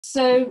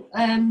So,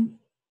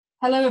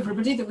 hello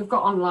everybody that we've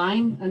got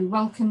online, and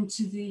welcome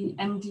to the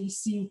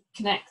MDC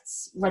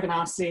Connects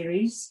webinar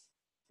series.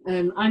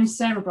 I'm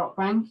Sarah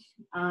Brockbank.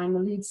 I'm a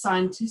lead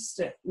scientist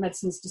at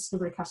Medicines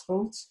Discovery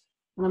Catapult,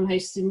 and I'm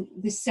hosting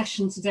this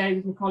session today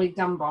with my colleague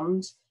Dan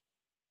Bond.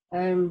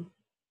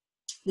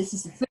 This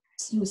is the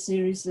first in a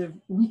series of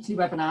weekly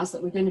webinars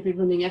that we're going to be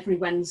running every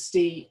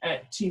Wednesday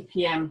at 2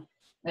 p.m.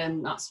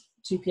 That's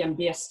 2 p.m.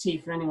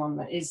 BST for anyone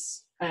that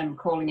is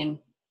calling in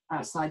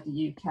outside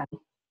the UK.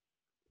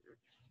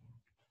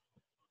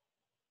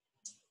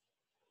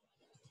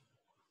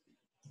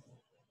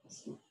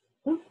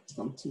 Oh, it's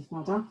gone too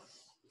far down.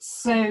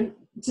 So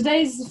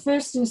today is the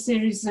first in a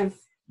series of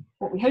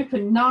what we hope are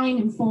 9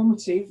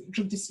 informative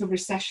drug discovery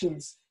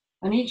sessions,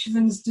 and each of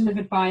them is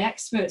delivered by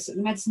experts at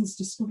the Medicines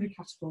Discovery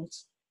Catapult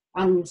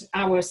and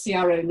our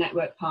CRO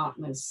network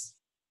partners.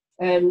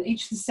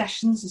 Each of the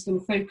sessions is going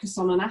to focus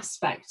on an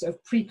aspect of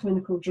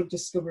preclinical drug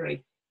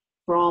discovery,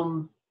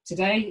 from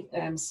today,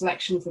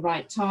 selection of the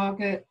right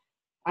target,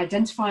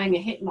 identifying a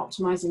hit and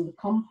optimizing the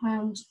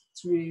compound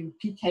through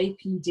PK,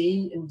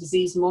 PD and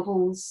disease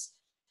models,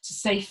 to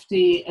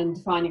safety and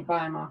defining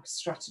biomarker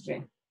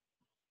strategy.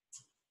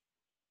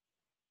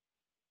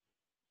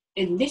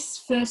 In this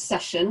first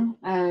session,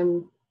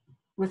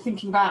 we're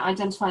thinking about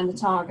identifying the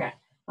target,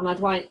 and I'd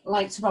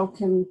like to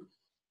welcome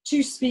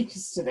 2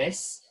 speakers to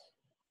this.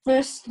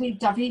 Firstly,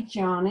 Davide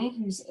Gianni,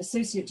 who's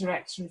Associate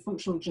Director of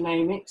Functional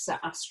Genomics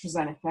at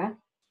AstraZeneca.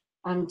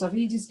 And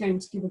Davide is going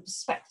to give a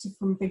perspective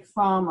from Big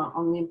Pharma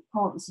on the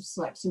importance of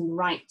selecting the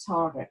right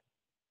target.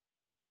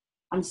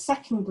 And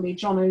secondly,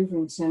 John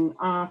Overington,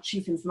 our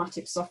Chief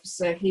Informatics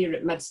Officer here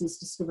at Medicines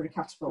Discovery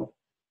Catapult.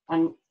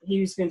 And he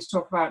was going to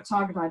talk about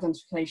target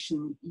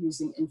identification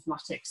using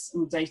informatics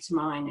and data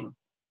mining.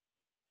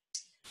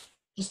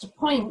 Just a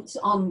point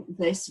on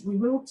this, we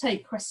will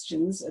take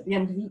questions at the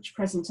end of each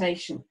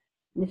presentation.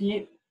 And if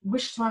you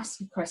wish to ask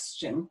a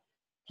question,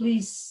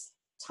 please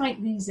type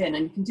these in,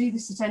 and you can do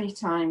this at any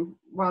time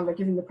while they're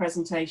giving the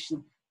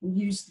presentation, and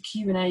use the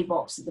Q&A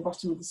box at the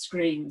bottom of the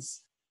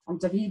screens. And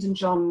David and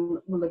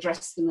John will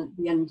address them at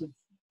the end of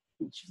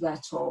each of their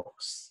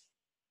talks.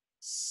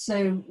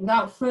 So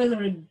without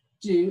further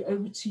ado,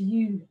 over to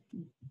you,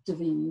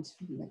 David.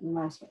 Let your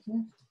mouse back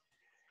here.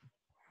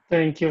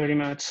 Thank you very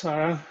much,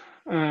 Sarah.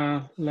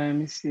 Let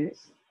me see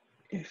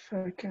if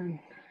I can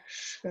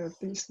share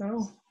this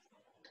now.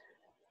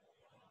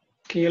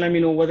 Can you let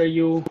me know whether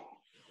you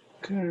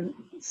can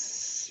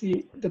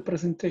see the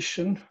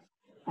presentation?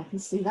 I can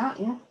see that,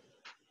 yeah.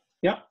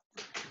 Yeah,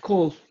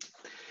 cool.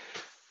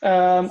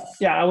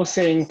 Yeah, I was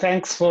saying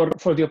thanks for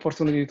the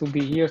opportunity to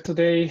be here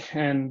today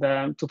and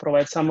to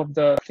provide some of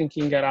the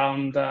thinking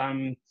around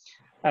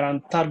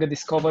target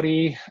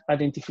discovery,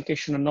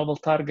 identification of novel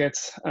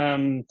targets,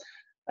 and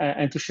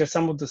to share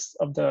some of the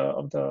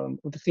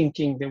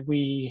thinking that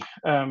we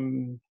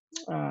and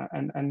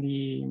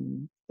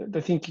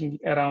the thinking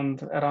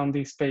around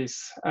this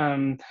space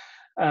from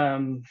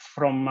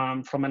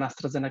an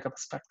AstraZeneca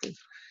perspective.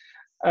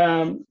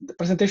 The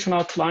presentation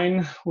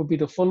outline will be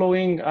the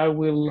following. I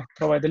will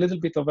provide a little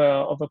bit of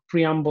a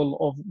preamble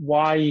of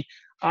why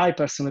I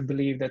personally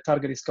believe that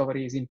target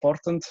discovery is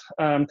important,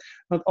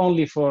 not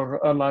only for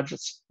a large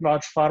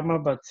pharma,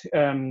 but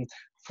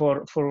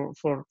for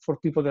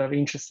people that are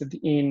interested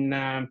in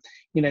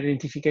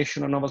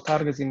identification of novel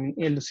targets, in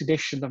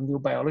elucidation of new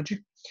biology.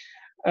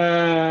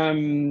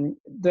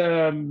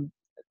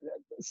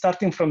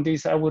 Starting from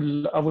this, I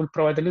will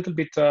provide a little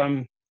bit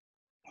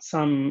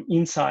some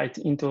insight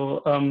into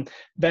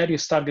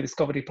various target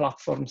discovery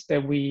platforms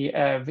that we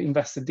have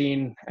invested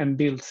in and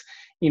built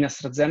in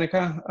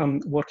AstraZeneca,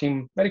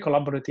 working very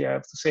collaboratively, I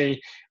have to say,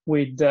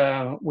 with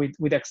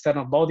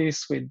external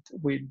bodies, with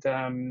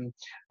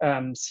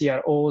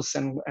CROs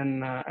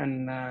and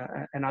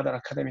other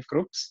academic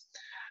groups.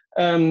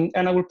 And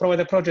I will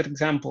provide a project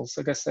examples,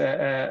 I guess,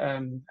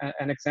 an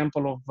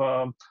example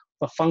of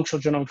a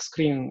functional genomic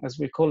screening, as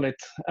we call it,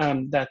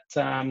 that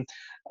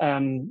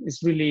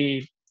is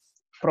really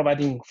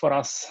providing for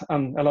us a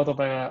lot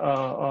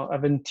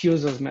of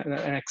enthusiasm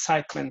and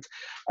excitement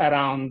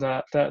around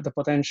the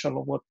potential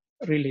of what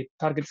really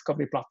target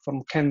discovery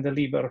platform can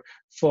deliver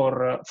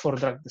for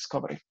drug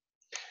discovery.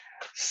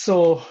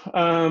 So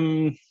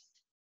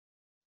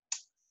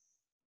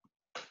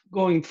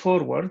going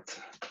forward,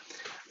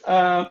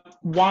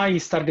 why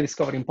is target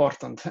discovery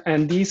important?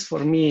 And this, for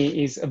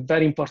me, is a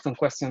very important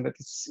question that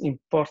is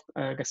important.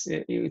 I guess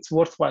it's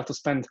worthwhile to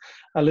spend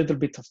a little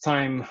bit of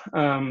time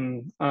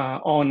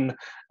on.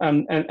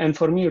 And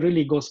for me, it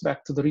really goes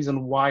back to the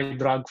reason why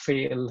drug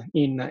fail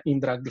in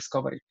drug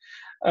discovery.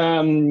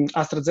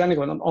 AstraZeneca,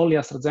 but not only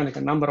AstraZeneca,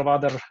 a number of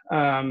other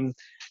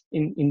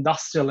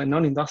industrial and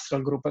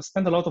non-industrial groups have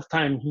spent a lot of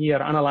time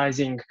here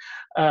analyzing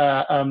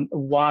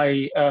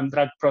why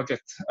drug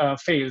project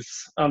fails.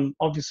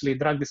 Obviously,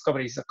 drug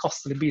discovery is a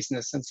costly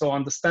business, and so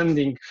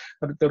understanding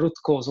the root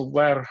cause of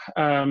where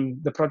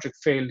the project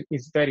failed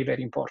is very,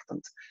 very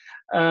important.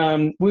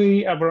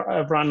 We have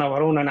run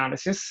our own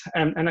analysis,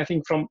 and I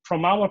think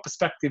from our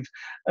perspective,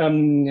 I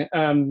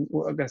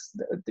guess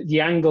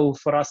the angle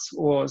for us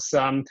was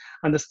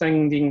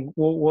understanding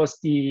what was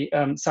the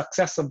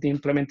success of the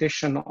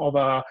implementation of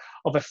a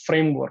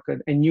framework,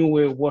 a new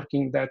way of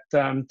working that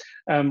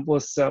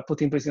was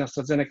put in place in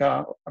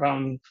AstraZeneca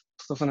around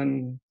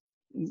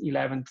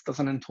 2011,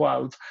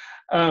 2012,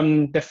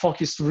 that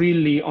focused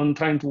really on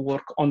trying to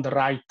work on the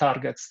right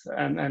targets,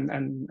 and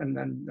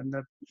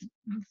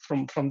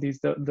from this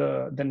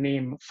the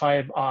name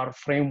 5R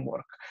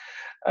framework.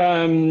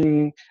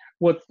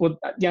 What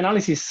the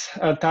analysis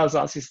tells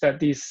us is that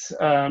this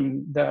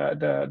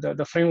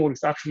the framework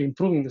is actually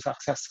improving the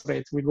success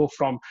rate. We go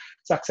from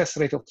success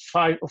rate of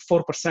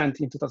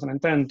 4% in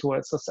 2010 to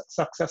a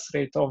success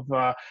rate of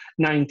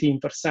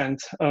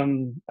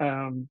 19%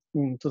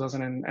 in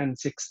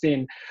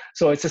 2016.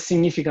 So it's a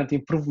significant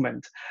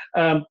improvement.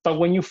 But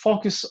when you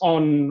focus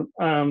on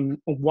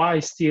why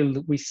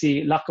still we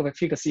see lack of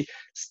efficacy,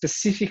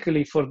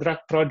 specifically for drug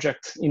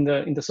projects in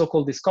the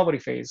so-called discovery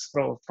phase,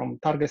 from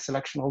target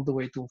selection all the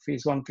way to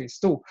phase 1, phase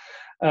 2,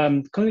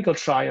 clinical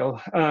trial,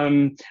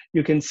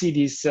 you can see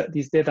these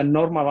data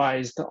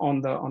normalized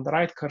on the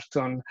right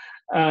cartoon.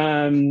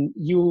 I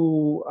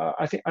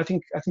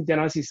think the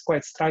analysis is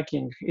quite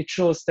striking. It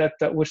shows that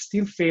we're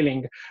still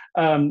failing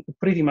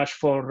pretty much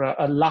for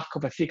a lack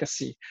of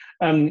efficacy.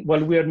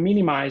 While we are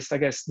minimized, I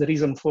guess, the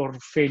reason for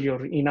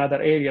failure in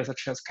other areas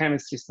such as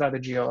chemistry,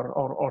 strategy,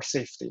 or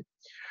safety.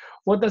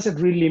 What does it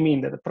really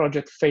mean that the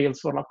project fails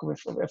for lack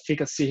of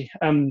efficacy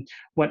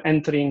when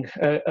entering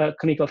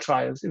clinical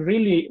trials? It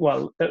really,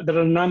 well, there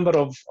are a number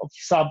of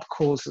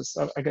sub-causes,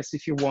 I guess,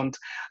 if you want,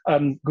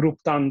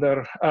 grouped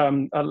under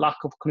a lack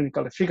of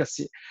clinical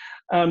efficacy.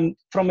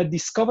 From a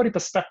discovery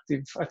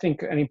perspective, I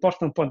think an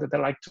important point that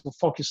I like to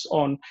focus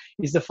on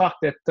is the fact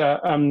that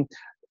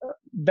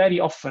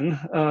very often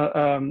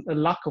a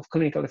lack of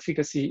clinical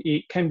efficacy,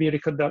 it can be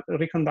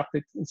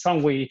reconducted in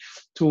some way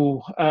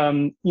to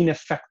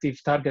ineffective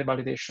target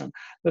validation.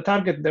 The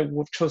target that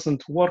we've chosen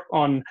to work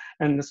on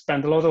and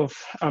spend a lot of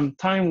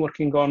time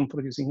working on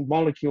producing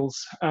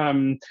molecules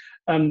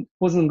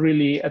wasn't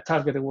really a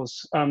target that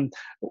was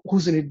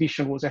whose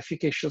inhibition was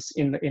efficacious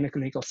in a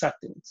clinical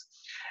settings.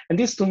 And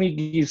this to me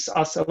gives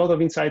us a lot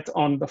of insight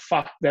on the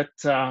fact that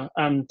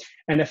an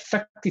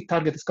effective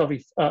target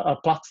discovery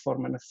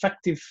platform, an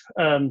effective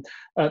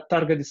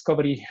target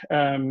discovery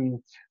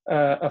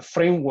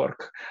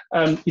framework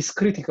is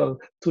critical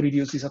to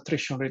reduce this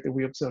attrition rate that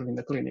we observe in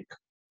the clinic.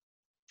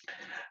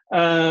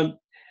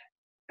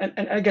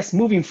 And I guess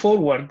moving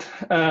forward,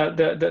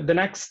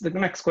 the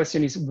next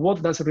question is,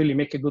 what does really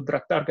make a good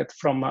drug target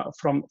from a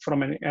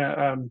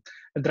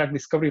drug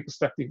discovery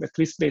perspective, at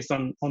least based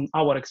on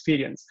our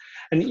experience?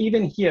 And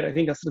even here, I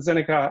think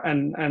AstraZeneca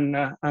and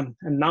a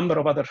number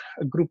of other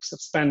groups have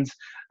spent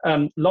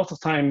a lot of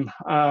time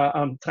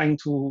trying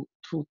to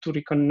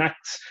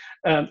reconnect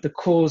the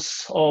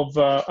cause of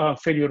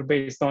failure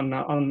based on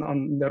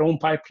their own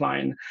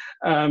pipeline,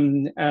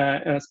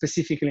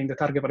 specifically in the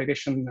target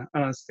validation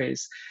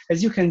space.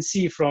 As you can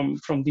see from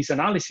this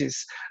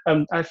analysis,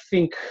 I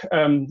think,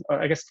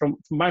 I guess from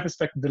my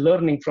perspective, the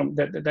learning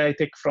that I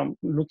take from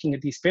looking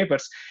at these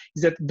papers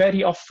is that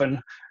very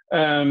often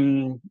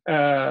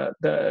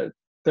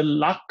the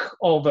lack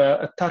of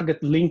a target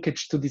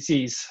linkage to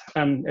disease,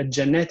 a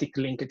genetic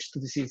linkage to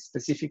disease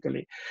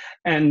specifically,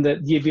 and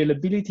the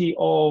availability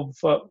of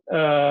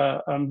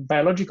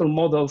biological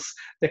models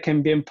that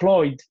can be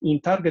employed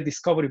in target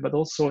discovery, but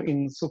also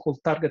in so-called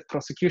target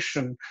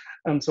prosecution,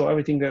 and so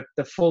everything that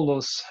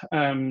follows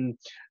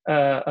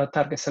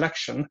target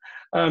selection,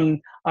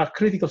 are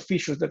critical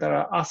features that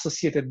are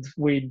associated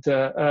with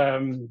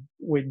the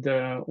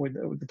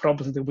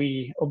problems that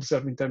we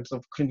observe in terms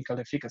of clinical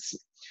efficacy.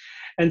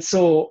 And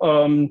so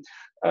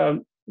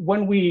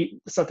when we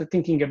started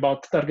thinking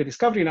about target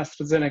discovery in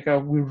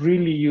AstraZeneca, we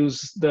really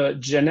use the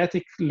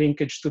genetic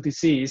linkage to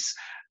disease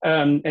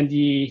and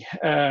the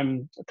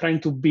trying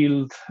to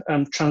build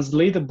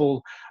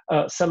translatable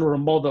cellular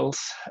models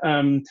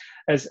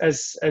as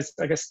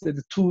I guess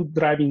the two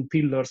driving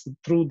pillars, the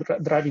two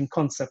driving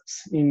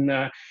concepts in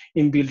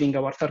building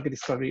our target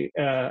discovery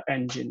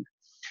engine.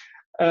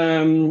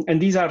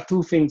 And these are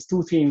two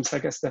themes, I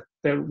guess, that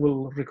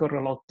will recur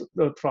a lot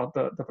throughout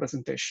the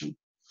presentation.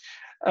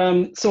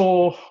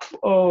 So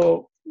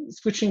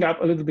switching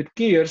up a little bit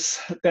gears,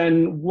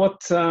 then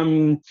what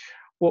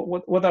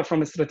what are,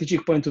 from a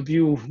strategic point of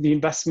view, the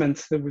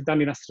investments that we've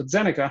done in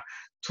AstraZeneca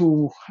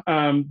to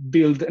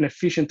build an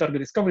efficient target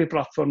discovery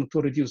platform to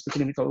reduce the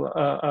clinical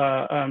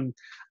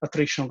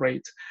attrition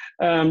rate.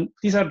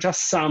 These are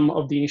just some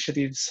of the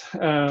initiatives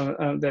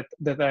that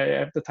I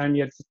have the time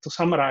yet to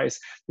summarize.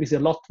 There is a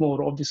lot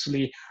more,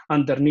 obviously,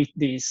 underneath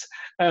these.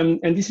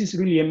 And this is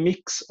really a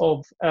mix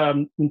of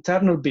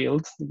internal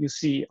build that you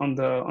see on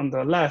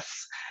the left,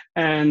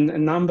 and a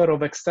number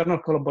of external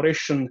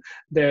collaboration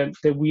that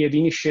we have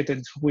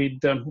initiated with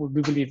what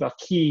we believe are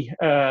key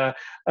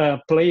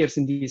players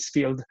in this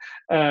field,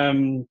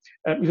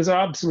 because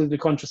I'm absolutely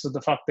conscious of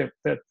the fact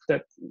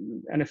that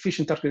an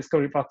efficient target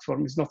discovery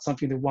platform is not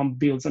something that one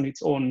builds on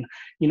its own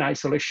in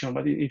isolation,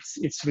 but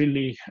it's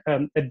really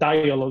a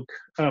dialogue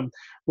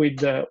with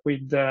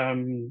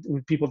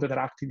people that are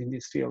active in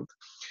this field.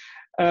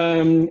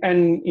 And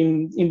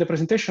in the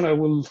presentation, I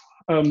will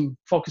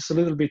focus a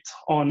little bit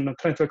on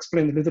trying to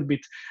explain a little bit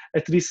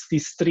at least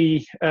these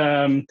three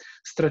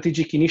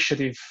strategic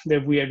initiatives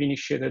that we have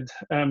initiated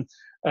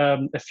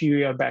a few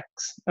years back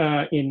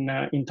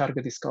in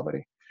target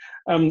discovery.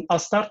 I'll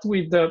start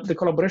with the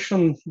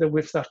collaboration that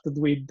we've started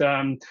with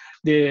the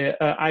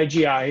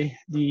IGI,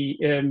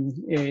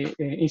 the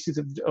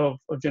Institute of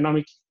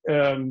Genomic,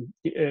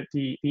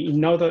 the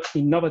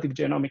Innovative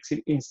Genomics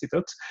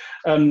Institute,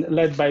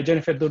 led by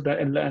Jennifer Durda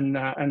and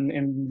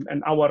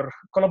our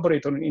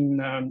collaborator in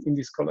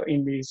this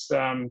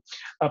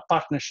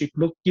partnership,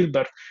 Luke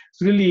Gilbert.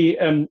 Is really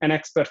an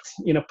expert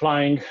in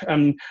applying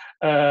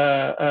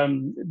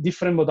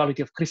different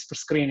modality of CRISPR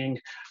screening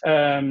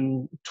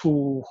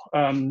to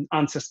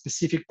answer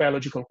specific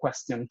biological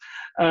question.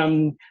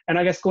 And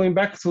I guess going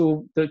back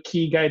to the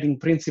key guiding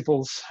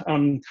principles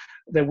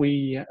that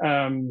we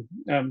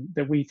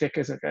take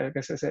as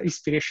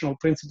inspirational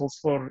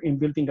principles in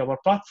building our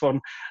platform,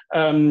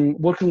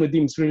 working with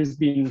them has really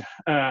been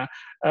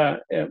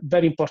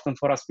very important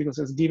for us, because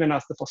it's given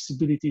us the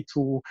possibility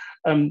to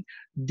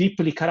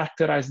deeply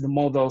characterize the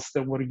models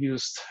that were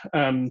used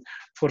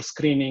for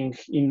screening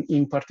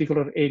in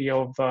particular area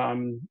of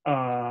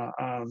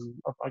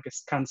I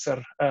guess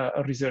cancer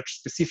research,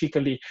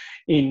 specifically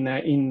in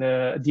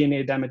the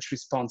DNA damage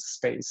response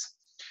space.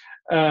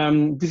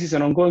 This is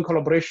an ongoing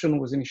collaboration,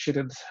 was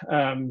initiated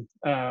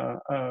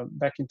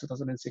back in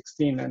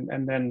 2016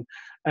 and then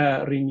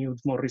renewed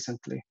more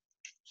recently.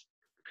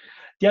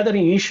 The other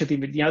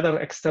initiative, the other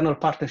external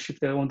partnership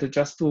that I wanted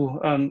just to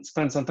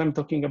spend some time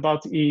talking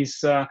about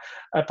is a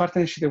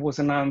partnership that was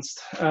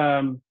announced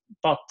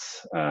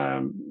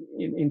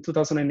in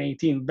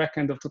 2018, back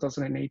end of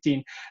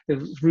 2018, that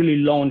was really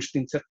launched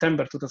in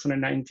September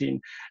 2019.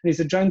 And it's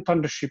a joint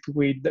partnership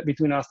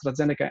between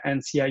AstraZeneca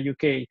and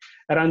CIUK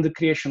around the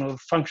creation of a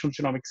functional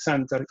genomics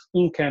center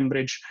in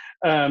Cambridge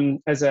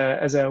as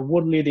a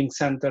world-leading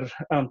center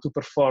to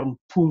perform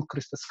pool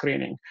CRISPR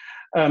screening.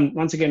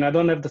 Once again, I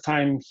don't have the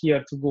time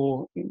here to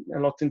go a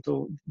lot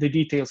into the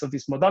details of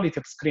this modality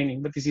of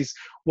screening, but this is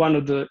one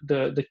of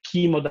the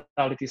key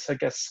modalities, I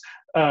guess,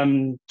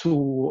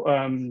 to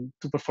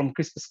perform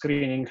CRISPR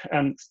screening,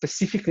 and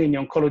specifically in the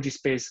oncology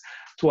space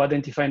to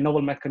identify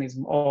novel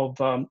mechanism of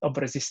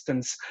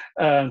resistance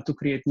to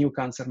create new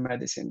cancer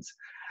medicines.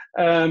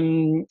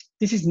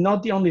 This is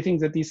not the only thing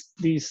that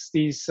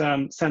this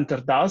center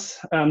does.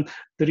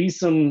 The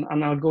reason,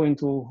 and I'll go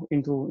into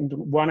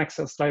one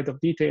Excel slide of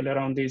detail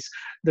around this,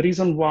 the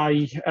reason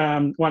why,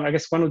 I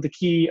guess one of the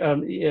key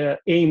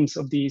aims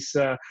of this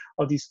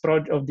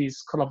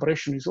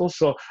collaboration is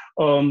also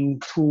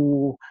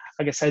to,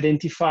 I guess,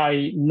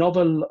 identify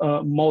novel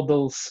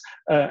models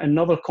and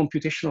novel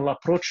computational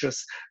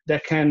approaches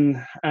that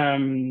can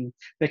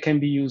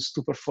be used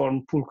to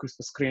perform pool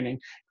CRISPR screening.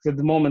 Because at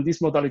the moment,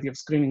 this modality of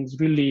screening has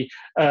really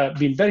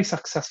been very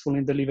successful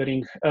in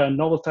delivering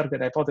novel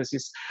target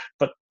hypotheses,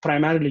 but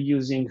primarily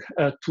using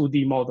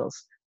 2D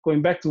models.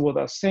 Going back to what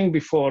I was saying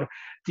before,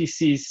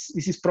 this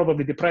is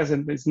probably the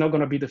present, but it's not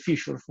going to be the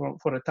future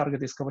for a target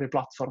discovery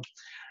platform.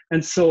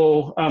 And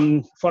so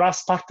for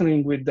us,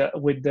 partnering with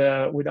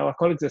our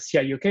colleagues at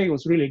CIUK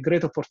was really a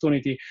great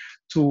opportunity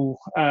to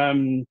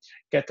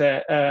get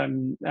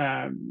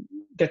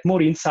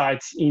more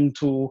insights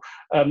into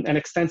an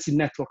extensive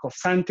network of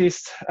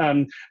scientists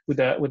with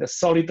a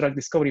solid drug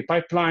discovery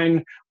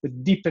pipeline,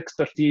 with deep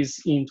expertise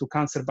into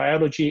cancer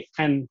biology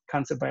and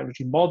cancer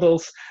biology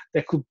models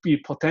that could be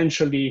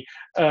potentially,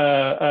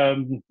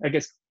 I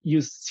guess,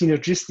 used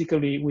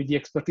synergistically with the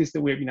expertise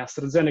that we have in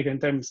AstraZeneca in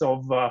terms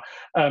of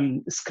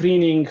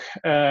screening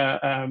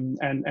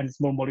and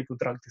small molecule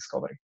drug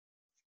discovery.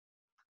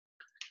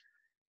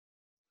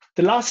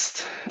 The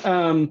last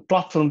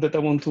platform that I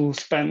want to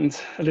spend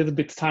a little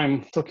bit of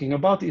time talking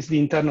about is the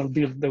internal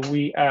build that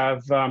we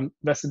have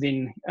invested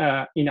in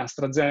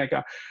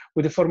AstraZeneca,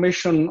 with the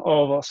formation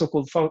of a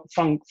so-called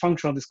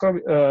functional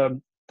discovery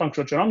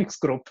functional genomics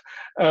group,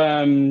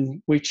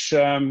 which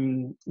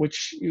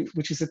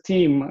is a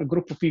team, a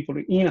group of people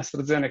in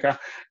AstraZeneca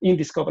in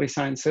discovery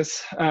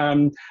sciences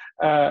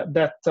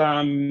that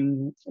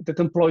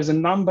employs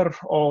a number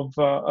of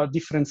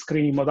different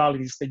screening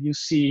modalities that you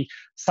see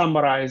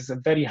summarized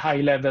at very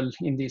high level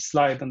in this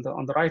slide on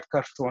the right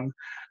cartoon,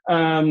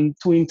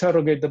 to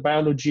interrogate the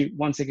biology,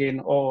 once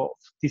again, of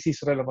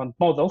disease-relevant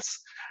models.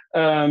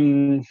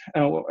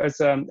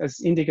 As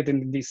indicated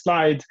in this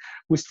slide,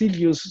 we still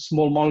use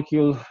small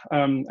molecule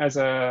as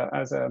a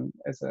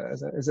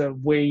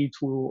way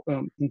to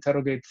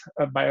interrogate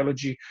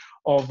biology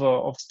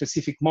of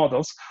specific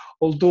models.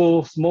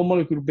 Although small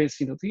molecule-based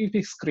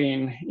phenotypic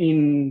screen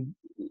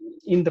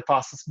in the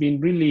past has been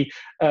really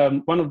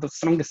one of the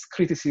strongest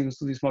criticisms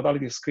to this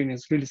modality of screening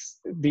has really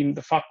been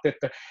the fact that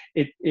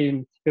it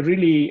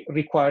really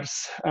requires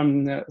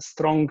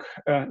strong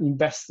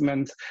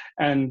investment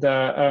and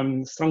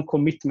strong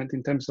commitment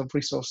in terms of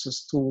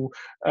resources to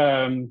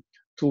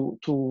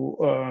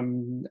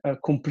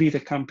complete a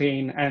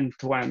campaign end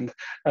to end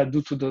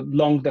due to the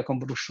long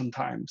deconvolution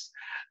times.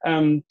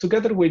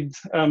 Together with,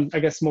 I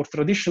guess, more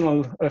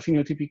traditional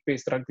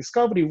phenotypic-based drug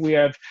discovery, we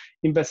have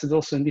invested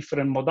also in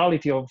different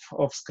modality of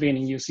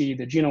screening. You see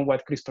the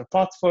genome-wide CRISPR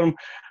platform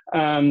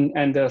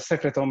and the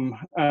secretome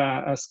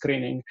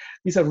screening.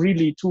 These are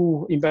really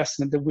two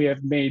investments that we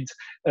have made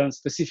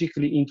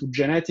specifically into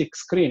genetic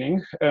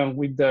screening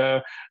with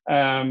the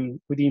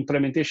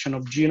implementation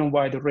of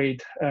genome-wide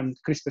arrayed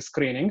CRISPR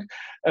screening.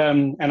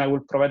 And I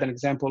will provide an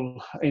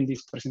example in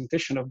this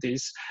presentation of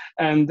this.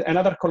 And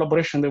another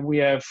collaboration that we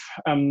have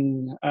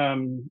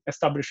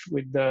established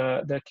with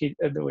the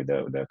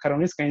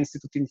Karolinska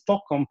Institute in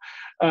Stockholm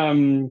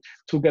to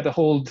get a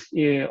hold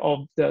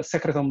of the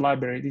secretome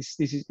library.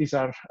 These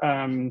are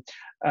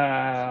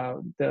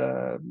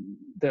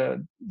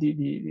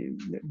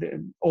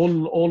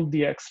all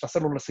the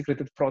extracellular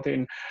secreted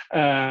protein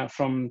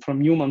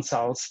from human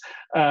cells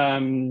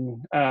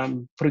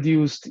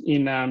produced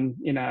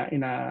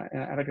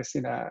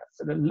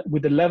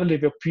with the level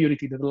of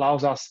purity that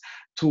allows us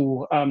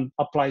to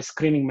apply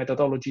screening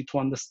methodology to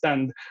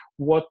understand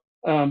what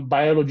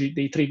biology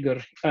they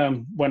trigger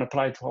when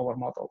applied to our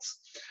models.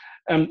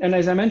 And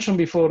as I mentioned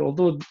before,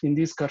 although in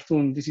this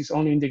cartoon this is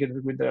only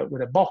indicated with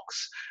a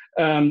box,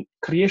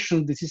 creation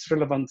of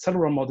disease-relevant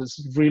cellular models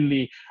is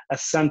really a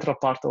central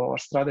part of our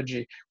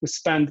strategy. We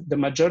spend the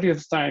majority of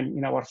the time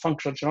in our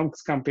functional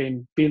genomics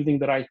campaign building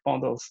the right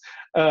models.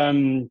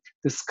 The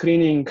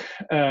screening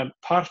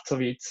part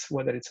of it,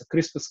 whether it's a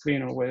CRISPR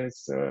screen or whether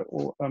it's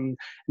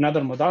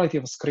another modality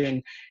of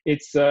screen,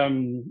 it's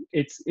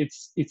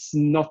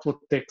not what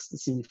takes the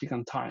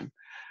significant time.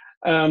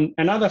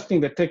 Another thing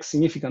that takes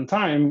significant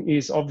time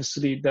is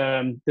obviously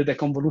the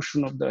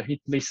deconvolution of the hit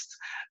list,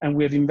 and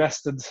we have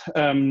invested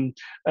in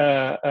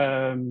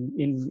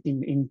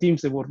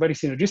teams that were very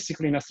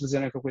synergistically in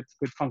AstraZeneca with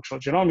functional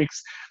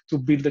genomics to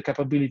build the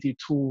capability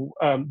to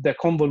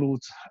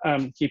deconvolute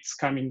hits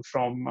coming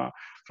from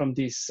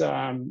these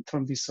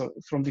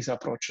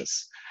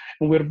approaches.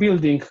 And we're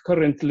building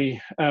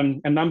currently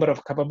a number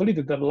of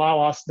capabilities that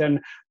allow us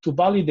then to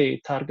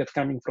validate target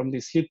coming from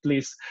this hit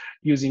list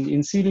using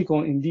in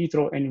silico, in vitro,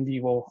 and in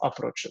vivo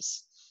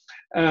approaches.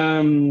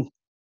 As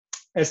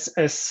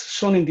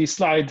shown in this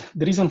slide,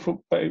 the reason for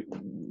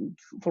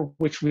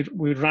which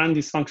we ran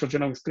this functional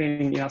genomic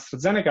screening in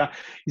AstraZeneca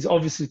is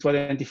obviously to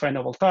identify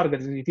novel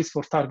targets. It is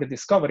for target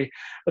discovery,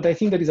 but I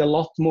think there is a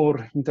lot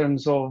more in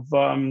terms of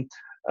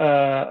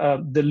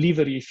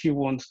delivery, if you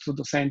want, to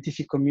the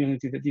scientific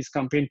community that this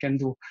campaign can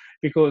do,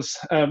 because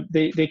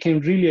they can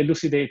really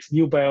elucidate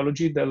new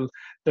biology.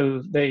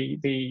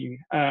 They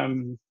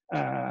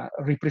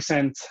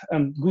represent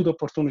good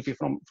opportunity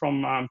from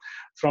a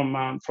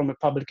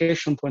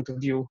publication point of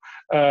view.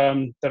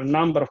 There are a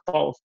number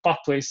of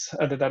pathways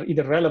that are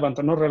either relevant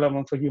or not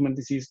relevant for human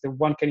disease that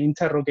one can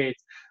interrogate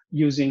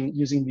using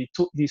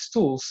these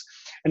tools.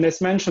 And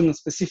as mentioned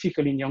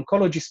specifically in the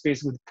oncology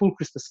space with pool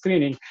CRISPR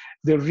screening,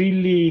 they're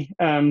really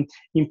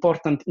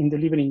important in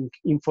delivering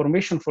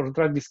information for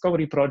drug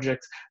discovery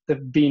projects that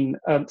have been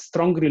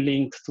strongly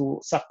linked to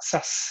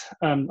success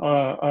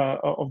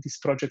of this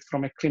project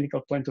from a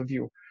clinical point of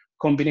view.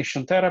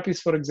 Combination therapies,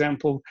 for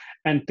example,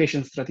 and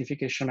patient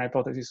stratification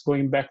hypothesis,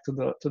 going back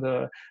to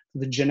the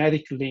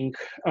genetic link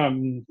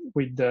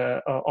with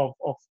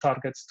of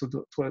targets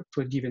to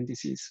a given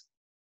disease.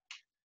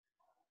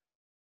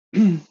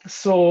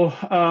 So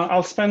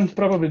I'll spend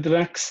probably the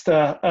next 2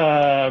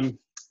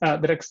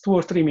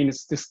 or 3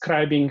 minutes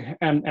describing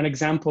an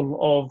example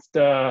of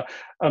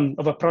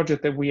a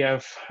project that we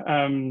have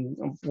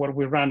where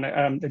we run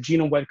a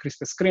genome-wide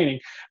CRISPR screening.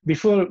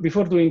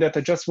 Before doing that,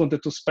 I just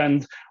wanted to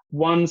spend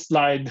one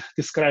slide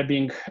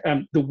describing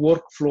the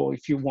workflow,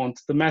 if you want,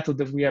 the method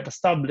that we have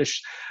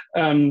established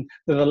that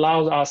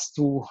allows us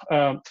to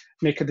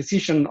make a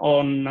decision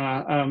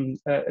on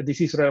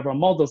disease-relevant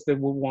models that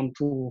we want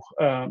to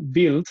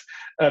build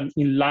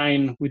in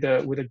line with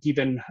a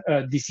given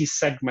disease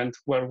segment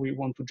where we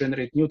want to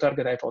generate new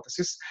target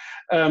hypotheses.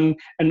 And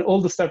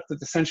all the steps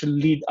that essentially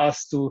lead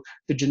us to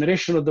the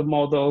generation of the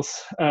models,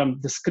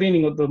 the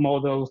screening of the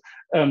model,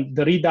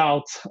 the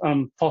readout,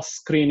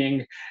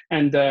 post-screening,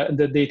 and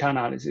the data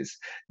analysis.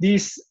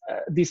 This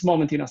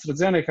moment in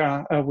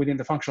AstraZeneca within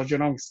the functional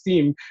genomics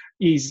team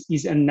is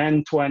an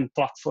end-to-end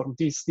platform.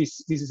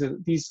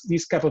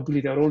 These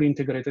capabilities are all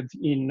integrated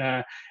in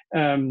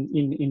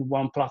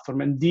one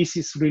platform, and this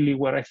is really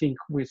where I think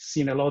we've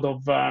seen a lot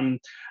of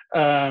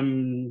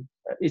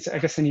it's, I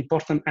guess, an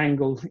important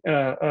angle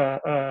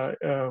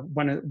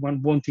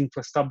when wanting to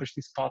establish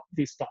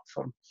this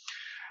platform.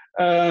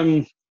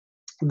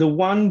 The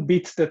one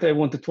bit that I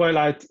wanted to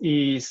highlight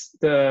is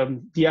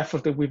the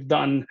effort that we've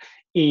done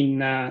in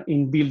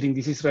building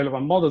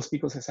disease-relevant models,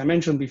 because as I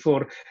mentioned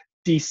before,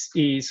 this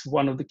is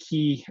one of the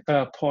key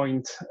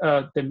points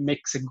that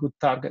makes a good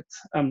target.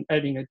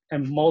 Having a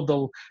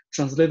model,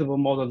 translatable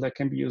model that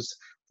can be used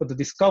for the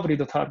discovery of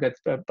the target,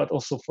 but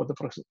also for the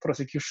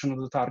prosecution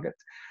of the target.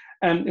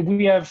 And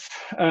we have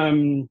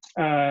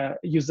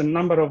used a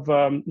number of,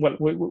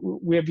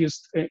 we have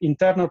used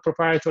internal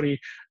proprietary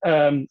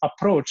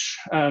approach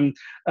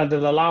that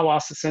allow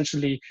us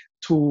essentially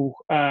to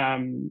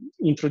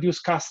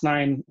introduce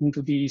Cas9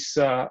 into these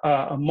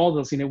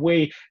models in a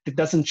way that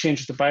doesn't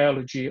change the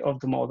biology of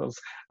the models.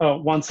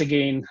 Once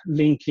again,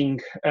 linking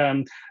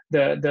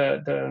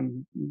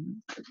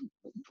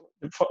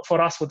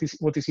for us,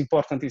 what is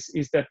important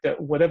is that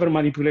whatever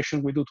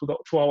manipulation we do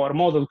to our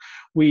model,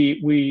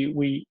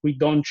 we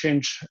don't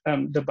change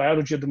the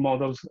biology of the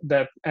model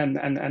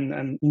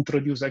and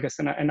introduce, I guess,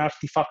 an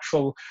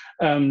artifactual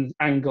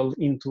angle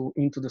into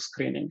the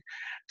screening.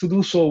 To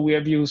do so, we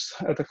have used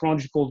a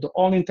technology called the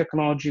All-in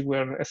technology,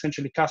 where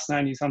essentially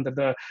Cas9 is under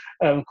the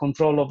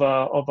control of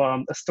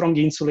a strong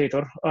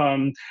insulator,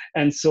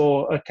 and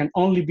so can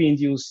only be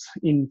induced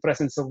in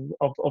presence of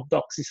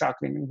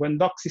doxycycline. When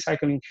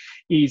doxycycline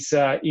is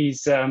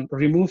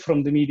removed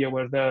from the media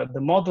where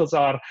the models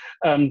are,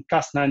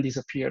 Cas9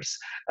 disappears,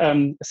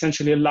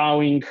 essentially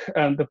allowing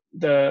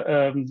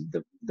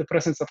the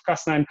presence of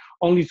Cas9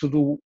 only to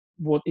do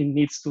what it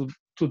needs to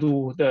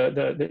do,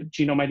 the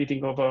genome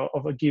editing of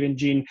a given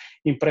gene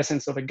in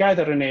presence of a guide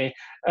RNA,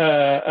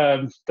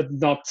 but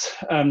not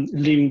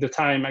leaving the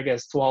time, I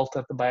guess, to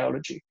alter the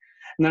biology.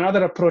 And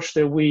another approach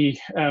that we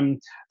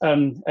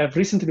have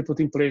recently put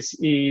in place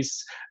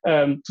is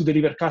to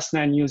deliver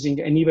Cas9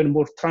 using an even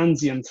more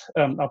transient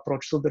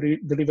approach, so the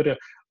delivery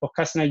of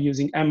Cas9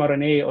 using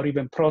mRNA or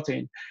even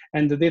protein.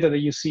 And the data that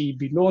you see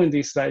below in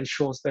this slide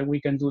shows that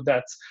we can do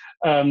that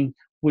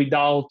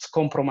without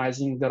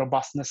compromising the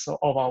robustness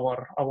of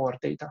our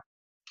data.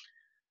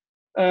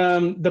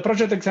 The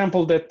project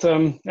example that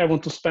I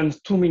want to spend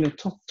 2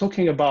 minutes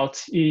talking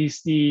about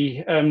is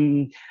the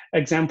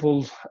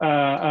example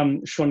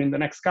shown in the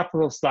next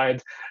couple of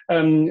slides.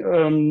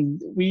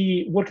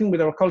 We, working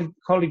with our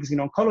colleagues in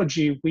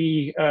oncology,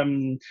 we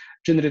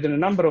generated a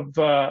number of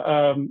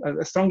a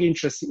strong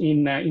interest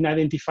in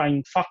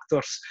identifying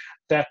factors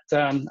that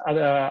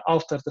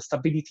alter the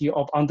stability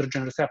of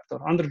androgen receptor.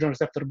 Androgen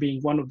receptor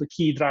being one of the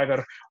key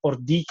driver or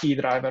the key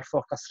driver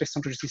for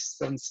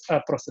castration-resistant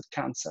prostate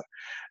cancer.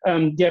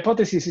 The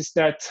hypothesis is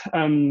that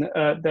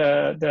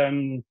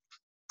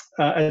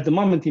at the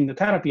moment in the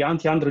therapy,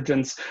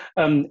 anti-androgens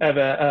have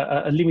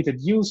a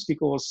limited use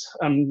because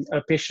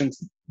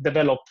patients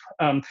develop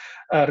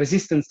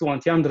resistance to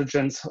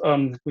anti-androgens,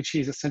 which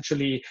is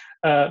essentially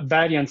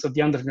variants of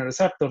the androgen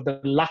receptor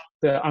that lack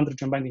the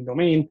androgen binding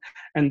domain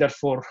and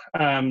therefore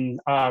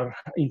are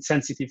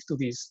insensitive to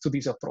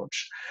this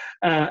approach.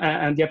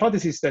 And the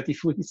hypothesis is that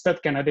if we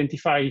instead can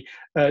identify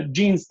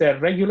genes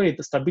that regulate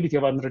the stability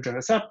of androgen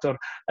receptor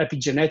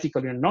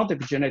epigenetically and not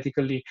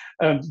epigenetically,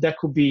 that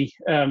could be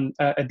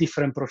a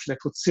different approach that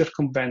could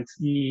circumvent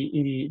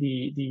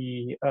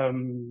the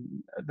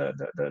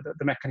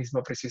mechanism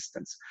of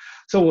resistance.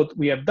 So what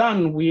we have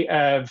done, we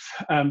have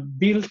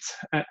built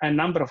a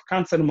number of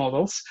cancer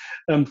models,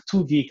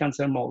 2D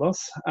cancer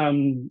models,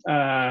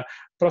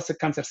 prostate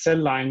cancer cell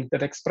line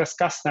that express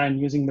Cas9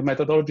 using the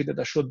methodology that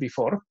I showed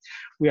before.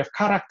 We have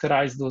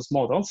characterized those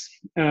models.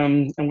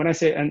 And when I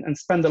say, and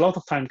spend a lot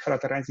of time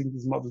characterizing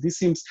these models,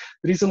 the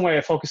reason why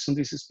I focus on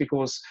this is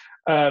because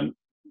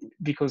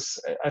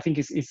I think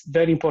it's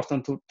very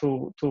important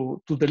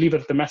to deliver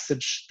the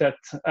message that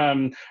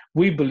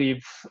we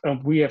believe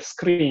we have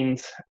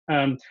screened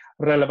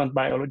relevant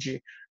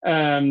biology.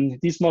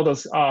 These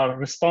models are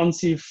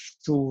responsive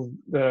to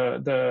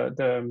the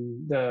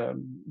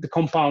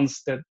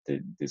compounds that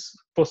is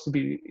supposed to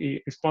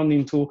be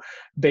responding to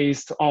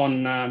based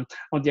on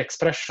the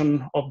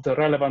expression of the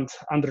relevant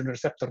androgen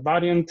receptor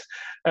variant,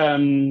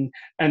 and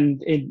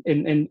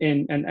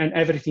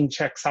everything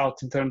checks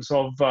out in terms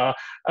of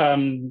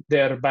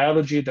their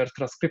biology, their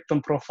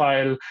transcriptome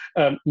profile,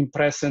 in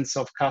presence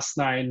of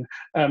Cas9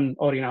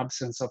 or in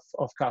absence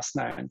of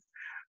Cas9.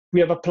 We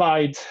have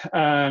applied,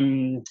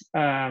 in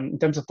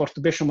terms of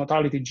perturbation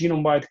modality,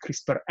 genome-wide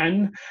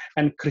CRISPR-N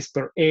and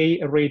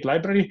CRISPR-A arrayed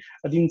library.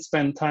 I didn't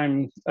spend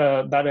time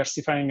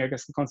diversifying, I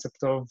guess, the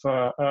concept of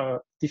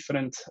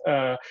different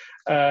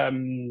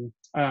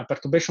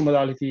perturbation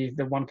modality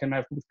that one can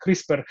have with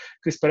CRISPR.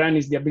 CRISPR-N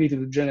is the ability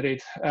to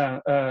generate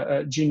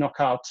gene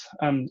knockout,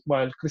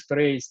 while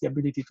CRISPR-A is the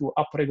ability to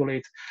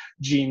upregulate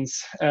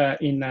genes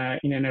in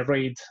an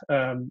arrayed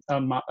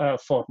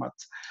format.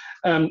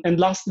 And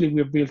lastly,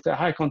 we've built a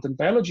high content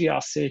biology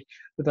assay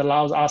that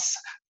allows us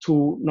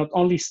to not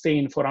only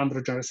stain for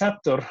androgen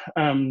receptor,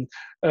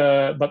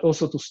 but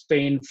also to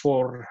stain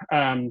for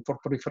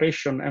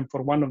proliferation and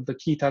for one of the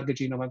key target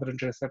gene of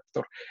androgen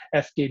receptor,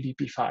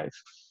 FKBP5.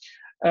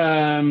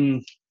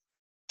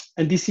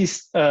 And this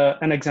is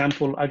an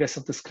example, I guess,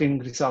 of the screening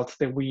results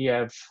that we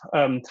have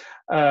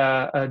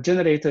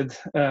generated.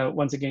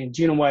 Once again,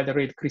 genome-wide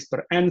arrayed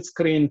CRISPR-N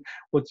screen.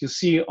 What you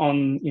see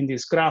in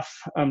this graph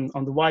on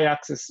the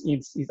y-axis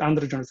is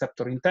androgen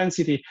receptor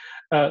intensity.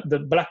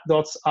 The black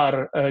dots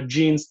are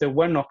genes that,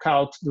 when knocked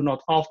out, do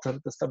not alter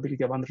the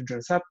stability of androgen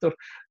receptor.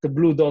 The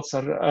blue dots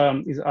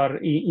are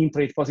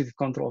in-plate positive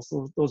controls.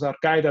 So those are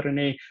guide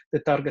RNA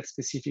that target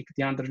specific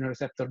the androgen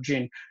receptor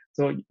gene.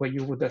 So where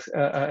you would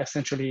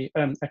essentially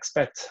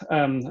expect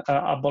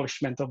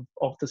abolishment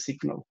of the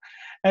signal.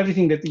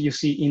 Everything that you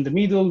see in the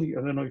middle,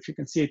 I don't know if you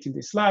can see it in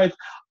this slide,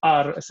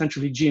 are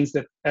essentially genes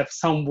that have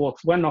somewhat,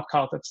 when knocked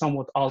out, have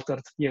somewhat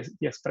altered the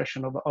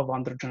expression of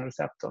androgen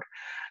receptor.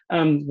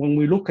 When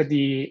we look at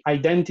the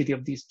identity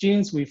of these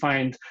genes, we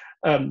find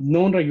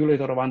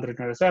non-regulator of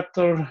androgen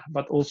receptor,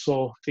 but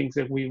also things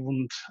that we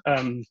wouldn't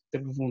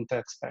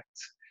expect.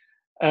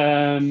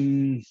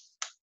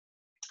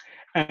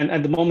 And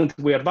at the moment,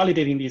 we are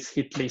validating this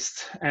hit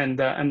list, and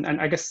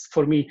I guess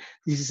for me,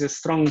 this is a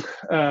strong,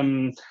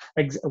 an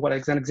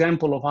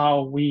example of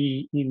how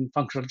we in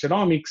functional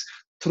genomics,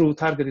 through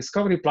target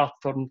discovery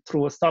platform,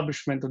 through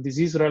establishment of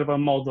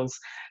disease-relevant models,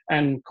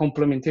 and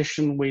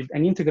complementation with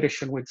and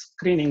integration with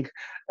screening,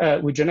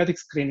 with genetic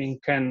screening,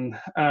 can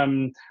have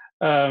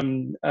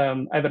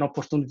an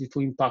opportunity to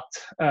impact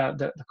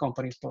the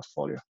company's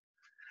portfolio.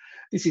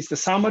 This is the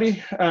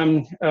summary.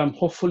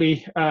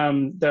 Hopefully,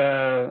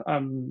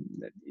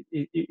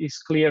 it is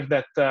clear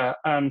that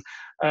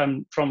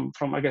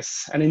from I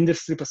guess, an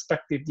industry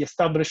perspective, the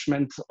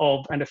establishment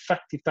of an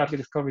effective target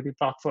discovery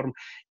platform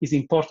is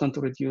important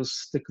to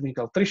reduce the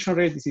clinical attrition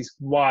rate. This is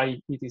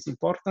why it is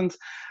important.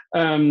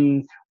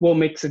 What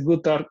makes a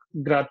good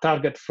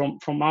target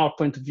from our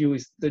point of view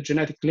is the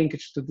genetic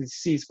linkage to the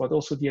disease, but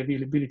also the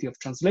availability of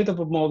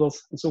translatable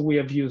models. And so we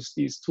have used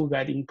these two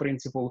guiding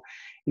principles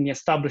in the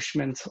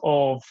establishment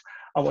of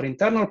our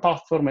internal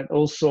platform, and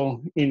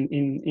also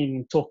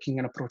in talking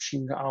and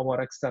approaching our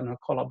external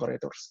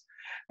collaborators.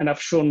 And I've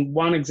shown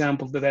one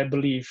example that I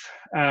believe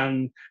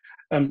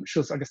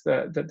shows, I guess,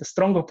 the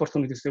strong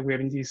opportunities that we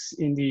have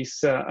in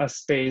this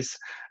space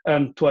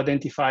to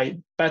identify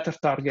better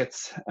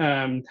targets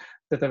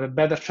that have a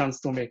better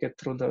chance to make it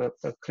through the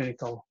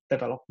clinical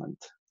development.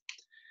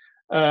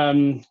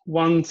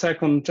 1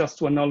 second just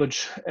to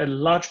acknowledge a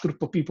large group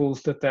of people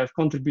that have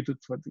contributed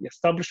to the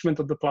establishment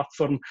of the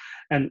platform,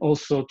 and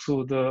also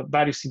to the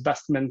various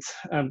investments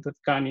that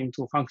gone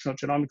into functional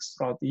genomics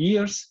throughout the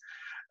years.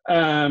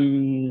 As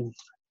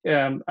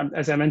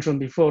I mentioned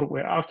before,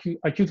 we're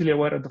acutely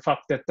aware of the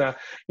fact that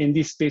in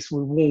this space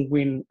we won't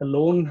win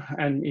alone,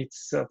 and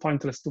it's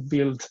pointless to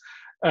build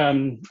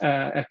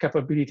a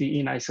capability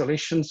in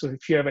isolation. So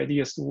if you have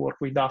ideas to work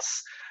with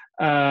us,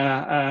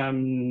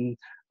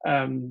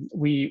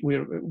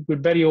 we're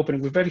very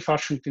open. We're very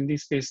fortunate in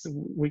this space.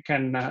 We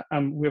can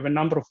we have a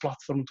number of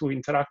platforms to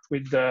interact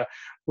with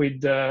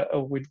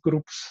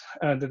groups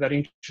that are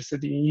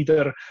interested in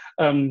either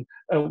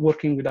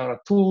working with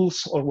our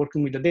tools or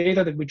working with the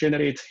data that we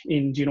generate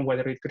in genome-wide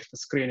array CRISPR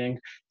screening.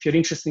 If you're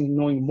interested in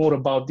knowing more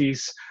about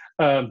this,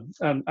 have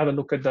a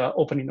look at the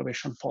Open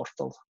Innovation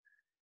Portal.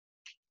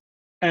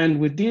 And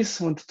with this,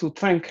 I want to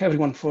thank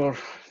everyone for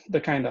the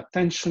kind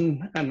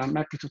attention, and I'm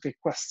happy to take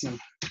questions.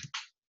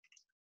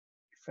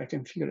 If I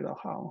can figure it out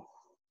how.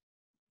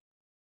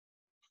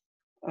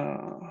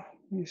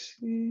 Let me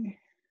see.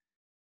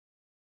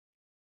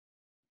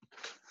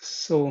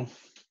 So,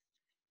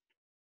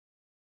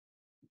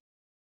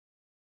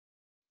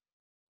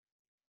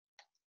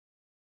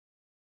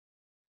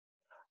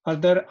 are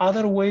there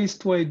other ways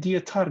to ID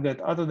a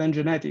target other than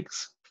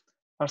genetics?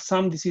 Are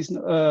some disease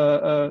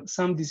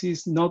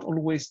not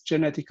always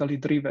genetically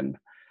driven?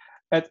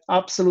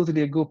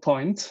 Absolutely a good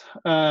point.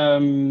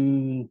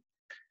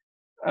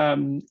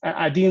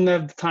 I didn't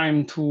have the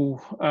time to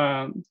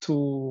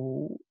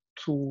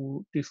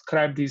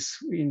describe this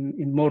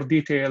in more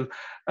detail,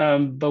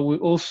 but we're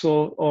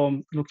also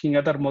looking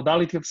at our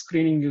modality of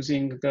screening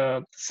using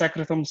the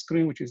secretome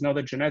screen, which is now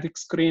the genetic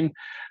screen.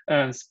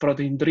 It's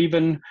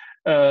protein-driven,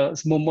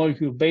 small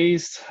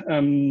molecule-based,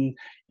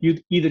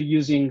 either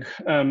using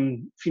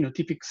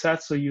phenotypic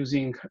sets or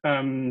using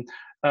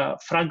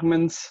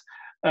fragments.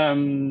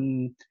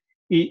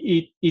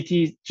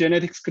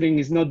 Genetic screening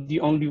is not the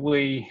only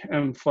way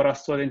for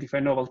us to identify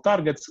novel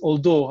targets,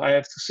 although I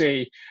have to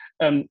say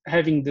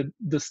having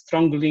the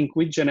strong link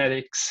with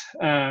genetics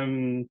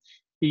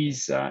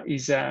is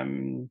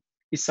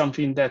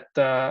something that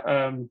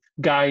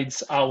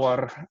guides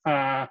our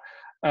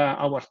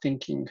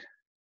thinking.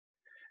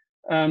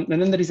 And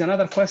then there is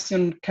another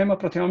question.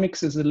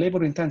 Chemoproteomics is a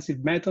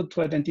labor-intensive method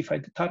to identify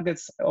the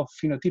targets of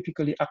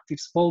phenotypically active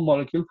small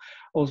molecule.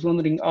 I was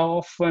wondering how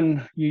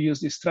often you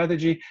use this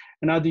strategy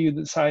and how do you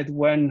decide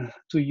when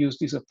to use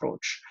this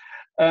approach?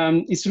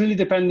 It's really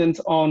dependent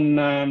on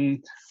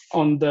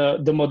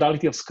the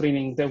modality of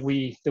screening that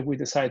we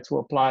decide to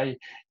apply.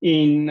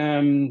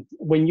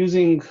 When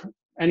using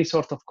any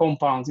sort of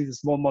compounds, either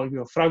small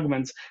molecule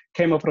fragments,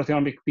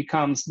 chemoproteomic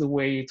becomes the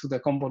way to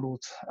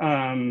deconvolute.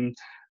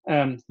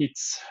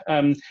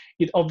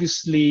 It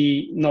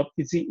obviously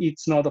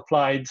it's not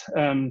applied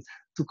to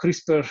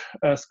CRISPR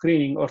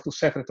screening or to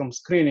secretome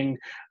screening,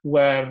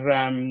 where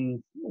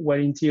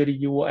in theory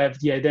you have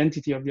the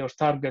identity of your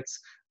targets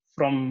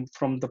from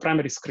the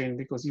primary screen,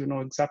 because you know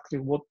exactly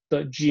what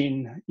the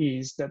gene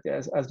is that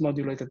has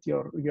modulated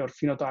your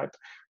phenotype,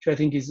 which I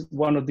think is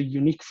one of the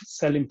unique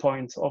selling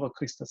points of a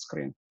CRISPR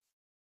screen.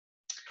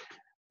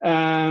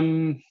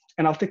 And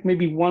I'll take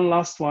maybe one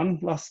last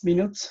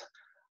minute.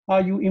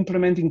 Are you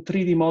implementing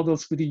 3D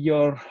models with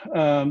your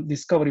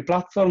discovery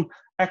platform?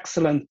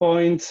 Excellent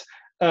point.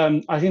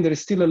 I think there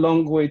is still a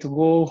long way to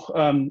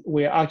go.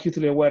 We are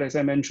acutely aware, as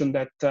I mentioned,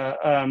 that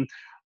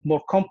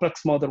more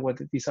complex models,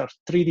 whether these are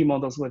 3D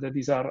models, whether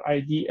these are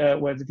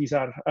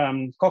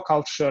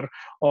co-culture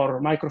or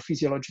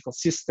microphysiological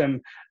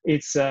system,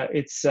 it's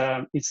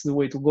the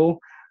way to go.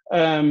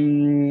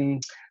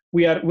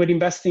 We're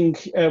investing.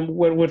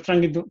 We're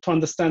trying to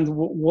understand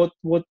what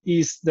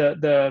is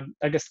the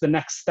I guess the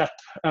next step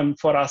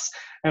for us,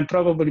 and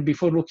probably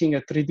before looking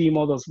at 3D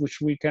models,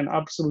 which we can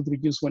absolutely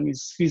use when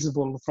it's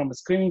feasible from a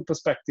screening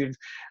perspective.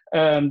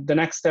 The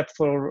next step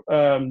for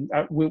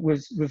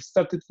we've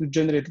started to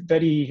generate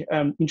very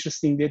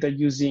interesting data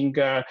using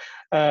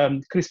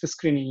CRISPR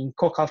screening in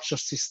co-culture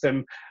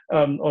system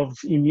of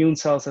immune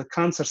cells and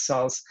cancer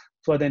cells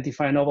to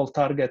identify novel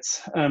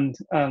targets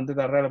that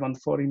are relevant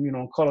for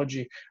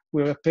immuno-oncology.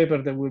 We have a paper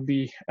that will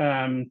be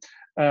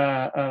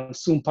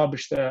soon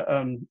published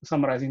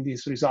summarizing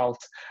these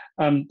results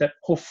that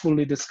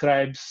hopefully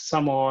describes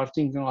some of our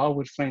thinking on how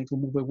we're trying to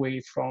move away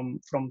from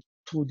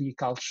 2D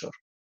culture.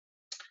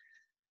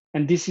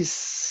 And this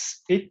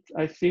is it,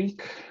 I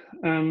think.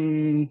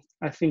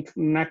 I think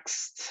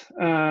next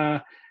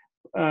in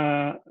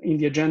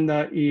the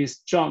agenda is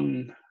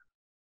John.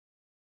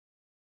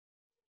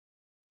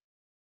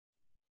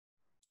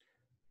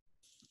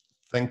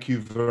 Thank you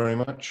very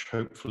much.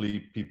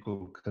 Hopefully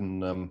people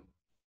can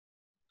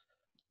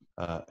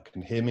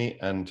hear me,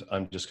 and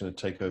I'm just going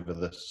to take over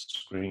the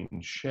screen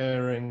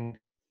sharing.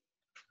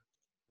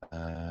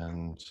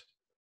 And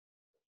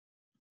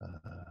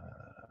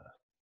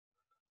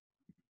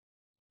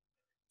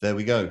there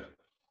we go.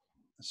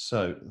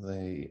 So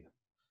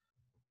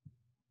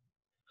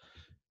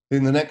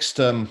in the next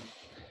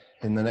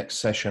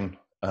session,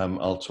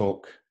 I'll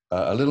talk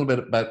a little bit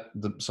about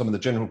some of the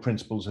general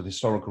principles of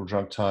historical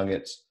drug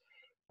targets,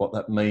 what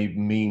that may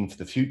mean for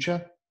the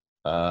future,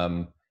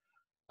 and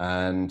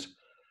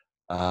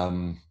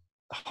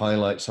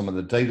highlight some of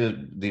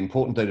the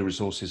important data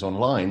resources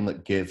online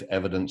that give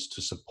evidence to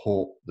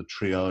support the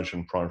triage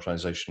and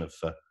prioritization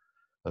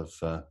of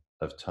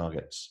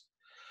targets.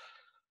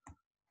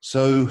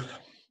 So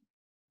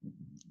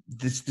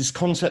this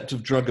concept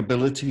of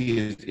druggability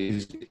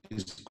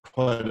is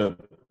quite a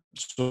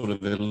sort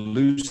of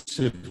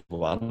elusive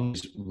one.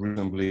 It's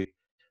reasonably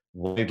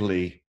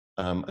widely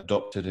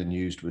adopted and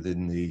used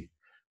within the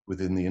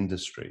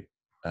industry,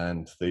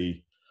 and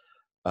in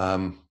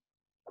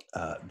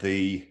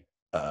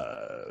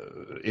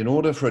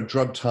order for a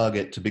drug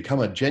target to become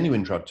a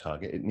genuine drug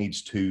target, it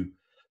needs two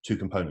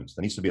components.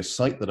 There needs to be a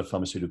site that a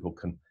pharmaceutical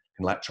can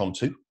latch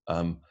onto,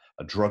 a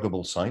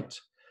druggable site.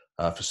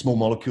 For small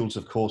molecules,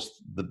 of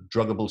course, the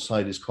druggable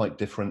site is quite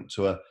different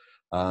to a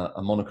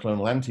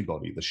monoclonal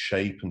antibody. The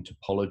shape and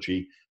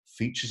topology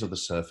features of the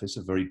surface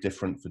are very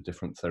different for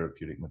different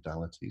therapeutic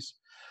modalities.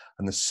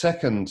 And the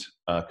second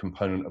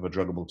component of a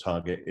druggable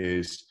target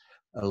is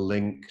a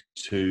link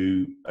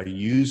to a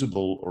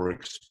usable or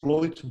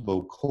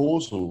exploitable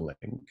causal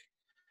link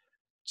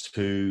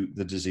to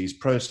the disease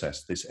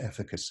process, this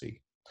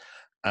efficacy.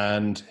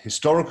 And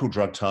historical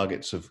drug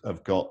targets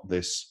have got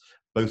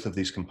both of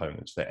these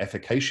components. They're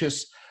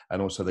efficacious,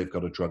 and also they've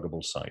got a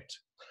druggable site.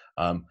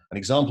 An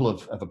example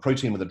of a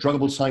protein with a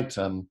druggable site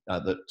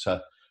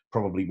that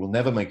probably will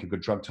never make a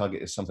good drug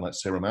target is something like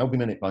serum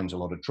albumin. It binds a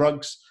lot of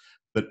drugs,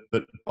 but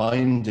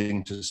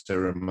binding to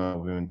serum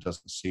albumin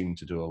doesn't seem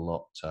to do a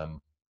lot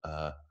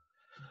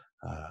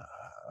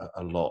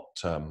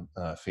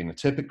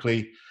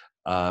phenotypically.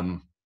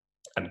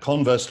 And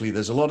conversely,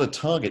 there's a lot of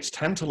targets,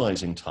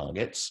 tantalizing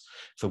targets,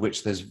 for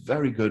which there's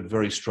very good,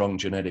 very strong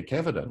genetic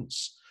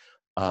evidence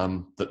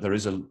that there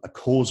is a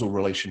causal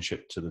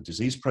relationship to the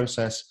disease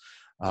process.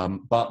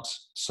 But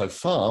so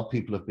far,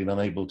 people have been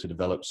unable to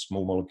develop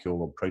small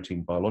molecule or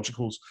protein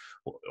biologicals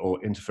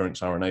or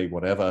interference RNA,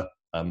 whatever,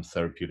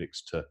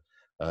 therapeutics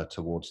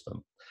towards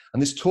them.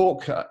 And this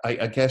talk,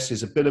 I guess,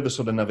 is a bit of a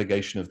sort of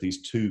navigation of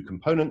these two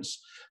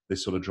components,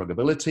 this sort of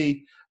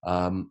druggability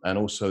and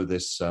also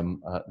this,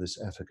 this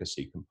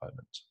efficacy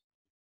component.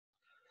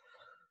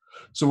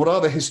 So what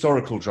are the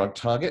historical drug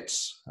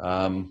targets?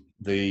 My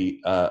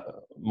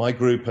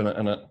group and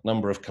a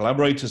number of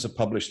collaborators have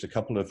published a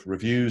couple of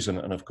reviews,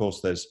 and of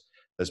course there's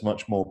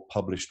much more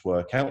published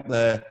work out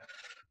there.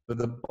 But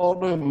the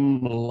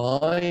bottom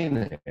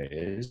line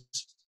is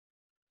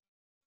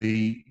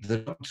the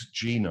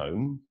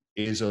genome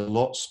is a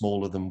lot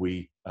smaller than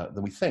we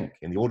think,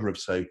 in the order of,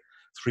 say,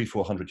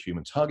 300-400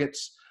 human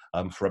targets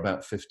for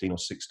about 1,500 or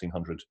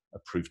 1,600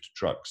 approved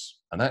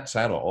drugs. And that's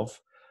out of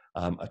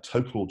a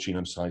total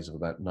genome size of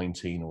about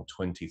 19 or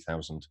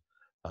 20,000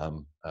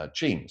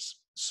 genes.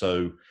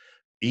 So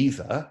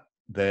either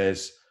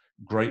there's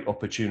great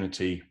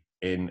opportunity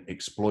in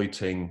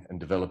exploiting and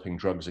developing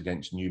drugs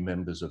against new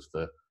members of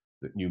the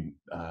new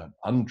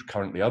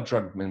currently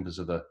undrugged members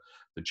of the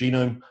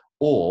genome,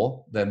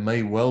 or there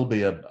may well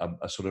be a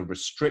sort of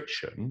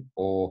restriction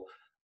or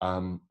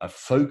a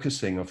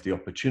focusing of the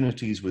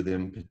opportunities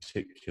within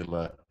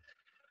particular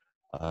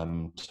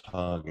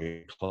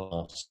target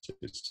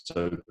classes.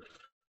 So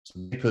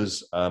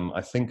papers,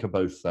 I think, are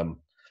both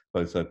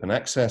open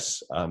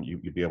access.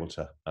 You'll be able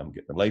to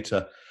get them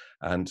later.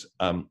 And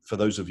for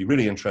those of you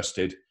really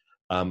interested,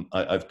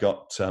 I've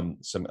got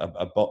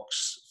a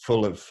box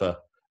full of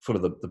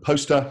the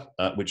poster,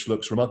 which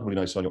looks remarkably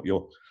nice on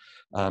your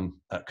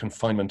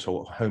confinement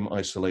or home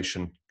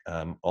isolation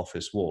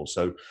office wall.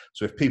 So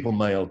if people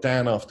mail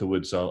Dan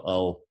afterwards,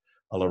 I'll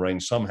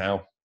arrange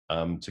somehow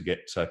to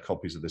get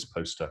copies of this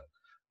poster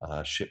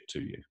shipped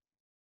to you.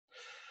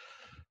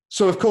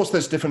 So of course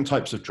there's different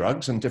types of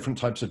drugs, and different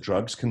types of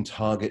drugs can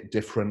target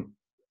different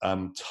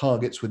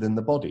targets within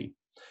the body.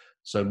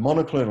 So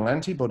monoclonal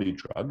antibody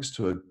drugs,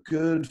 to a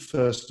good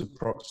first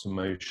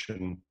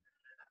approximation,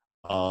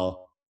 are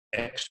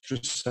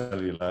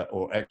extracellular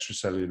or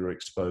extracellular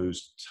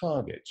exposed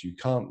targets. You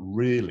can't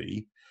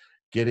really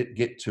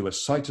get to a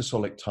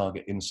cytosolic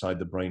target inside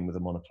the brain with a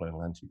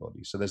monoclonal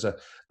antibody. So there's a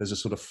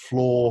sort of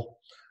flaw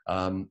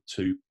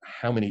to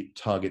how many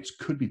targets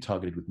could be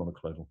targeted with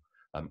monoclonal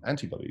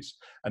antibodies.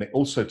 And it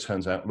also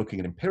turns out, looking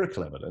at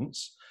empirical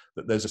evidence,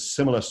 that there's a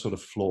similar sort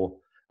of flaw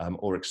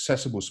or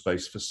accessible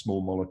space for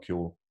small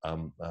molecule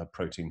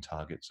protein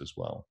targets as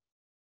well.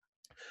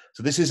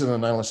 So this is an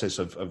analysis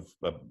of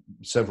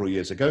several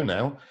years ago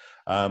now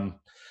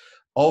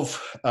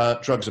of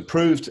drugs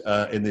approved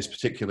in this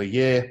particular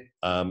year.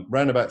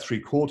 Round about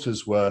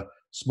 3/4 were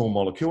small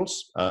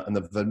molecules, and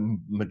the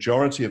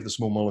majority of the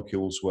small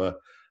molecules were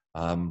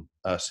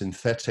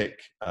synthetic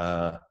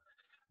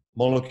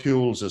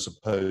molecules as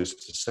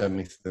opposed to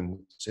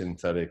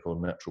semi-synthetic or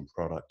natural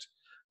product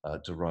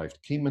derived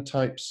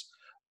chemotypes.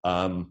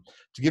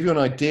 To give you an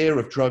idea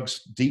of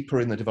drugs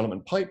deeper in the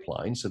development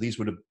pipeline, so these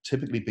would have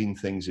typically been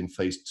things in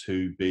phase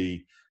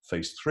 2b,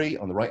 phase 3.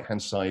 On the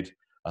right-hand side,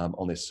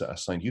 on this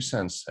assigned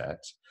USAN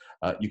set,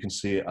 you can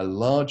see a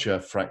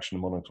larger fraction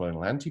of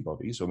monoclonal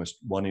antibodies. Almost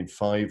 1 in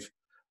 5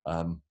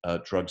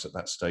 drugs at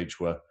that stage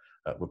were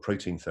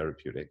protein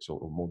therapeutics, or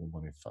more than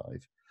 1 in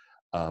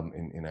 5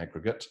 in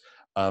aggregate.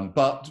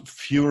 But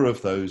fewer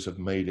of those have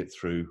made it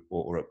through,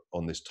 or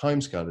on this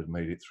timescale, have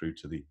made it through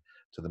to the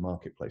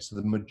marketplace. So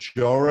the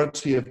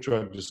majority of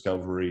drug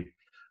discovery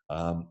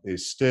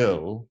is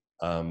still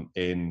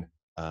in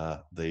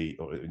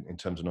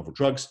terms of novel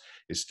drugs,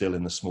 is still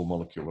in the small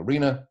molecule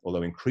arena,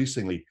 although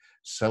increasingly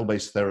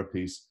cell-based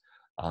therapies,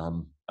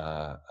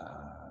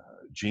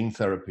 gene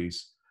therapies,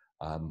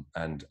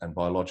 and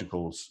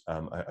biologicals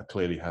are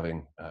clearly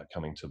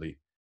coming to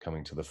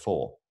the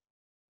fore.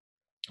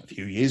 A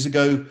few years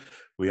ago,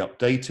 we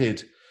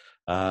updated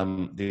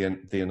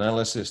the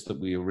analysis that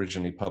we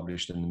originally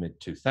published in the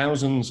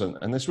mid-2000s,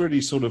 and this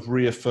really sort of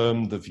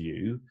reaffirmed the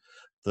view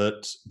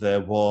that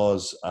there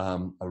was a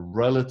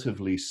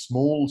relatively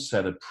small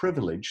set of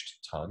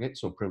privileged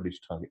targets or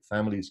privileged target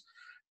families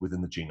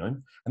within the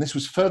genome. And this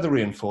was further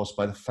reinforced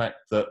by the fact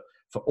that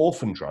for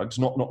orphan drugs,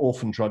 not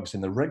orphan drugs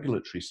in the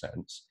regulatory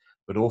sense,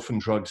 but orphan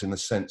drugs in the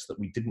sense that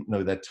we didn't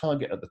know their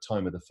target at the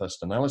time of the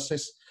first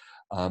analysis,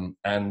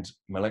 and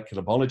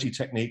molecular biology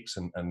techniques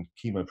and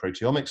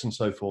chemoproteomics and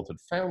so forth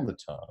had found the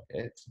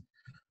target,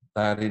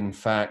 that in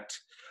fact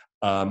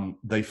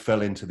they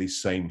fell into these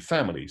same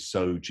families.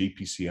 So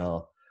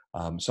GPCR,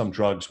 some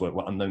drugs were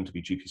unknown to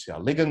be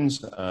GPCR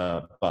ligands,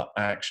 but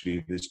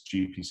actually this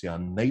GPCR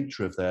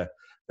nature of their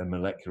a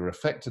molecular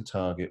effector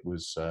target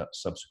was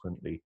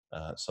subsequently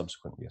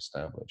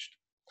established.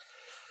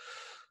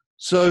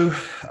 So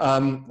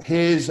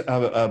here's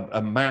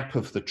a map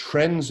of the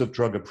trends of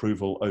drug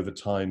approval over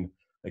time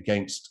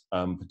against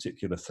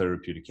particular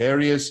therapeutic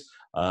areas.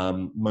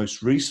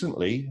 Most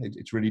recently,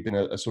 it's really been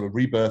a sort of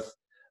rebirth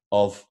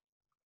of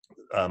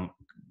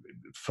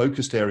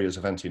focused areas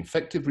of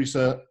anti-infective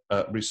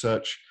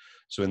research.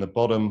 So in the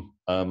bottom,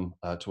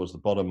 towards the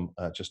bottom,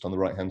 just on the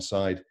right-hand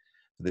side,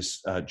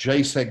 this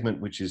J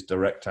segment, which is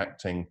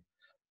direct-acting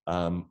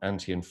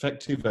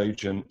anti-infective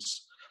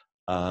agents,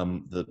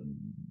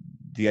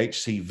 the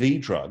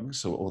HCV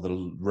drugs, or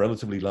the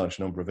relatively large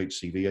number of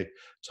HCV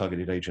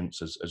targeted agents,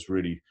 has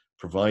really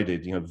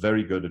provided,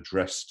 very good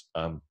addressed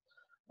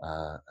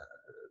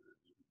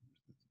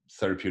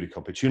therapeutic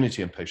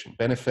opportunity and patient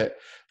benefit.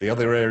 The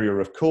other area,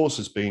 of course,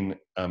 has been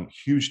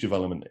huge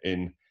development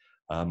in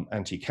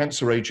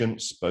anti-cancer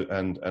agents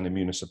and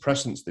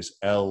immunosuppressants. This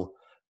L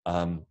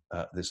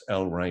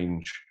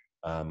range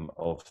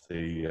of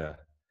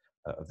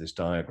this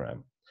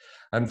diagram.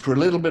 And for a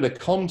little bit of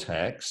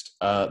context,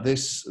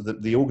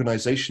 the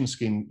organization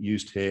scheme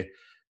used here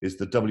is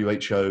the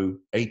WHO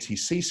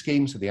ATC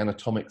scheme, so the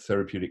Anatomic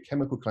Therapeutic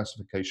Chemical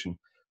Classification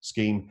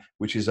scheme,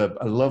 which is a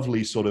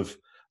lovely sort of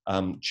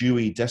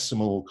Dewey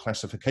Decimal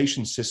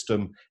classification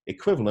system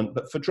equivalent,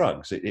 but for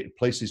drugs. It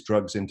places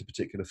drugs into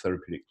particular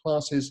therapeutic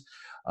classes,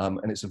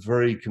 and it's a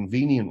very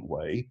convenient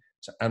way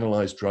to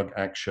analyze drug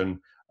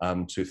action,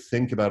 to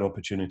think about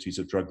opportunities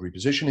of drug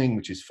repositioning,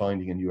 which is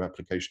finding a new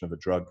application of a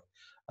drug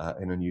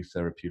in a new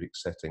therapeutic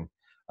setting,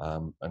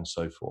 and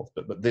so forth.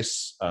 But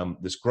this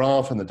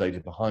graph and the data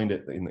behind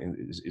it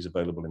is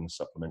available in the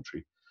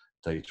supplementary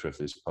data of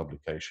this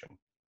publication.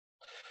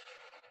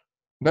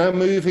 Now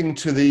moving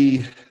to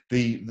the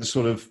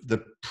sort of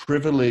the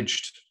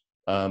privileged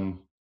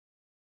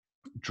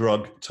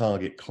drug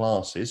target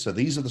classes. So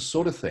these are the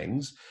sort of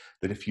things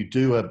that if you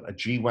do a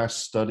GWAS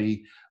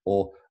study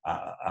or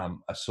a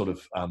sort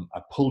of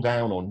a pull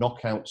down or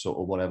knockouts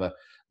or whatever,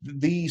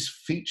 these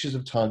features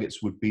of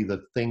targets would be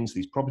the things,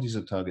 these properties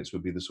of targets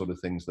would be the sort of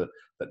things that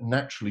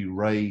naturally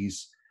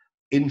raise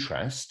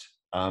interest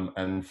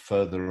and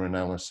further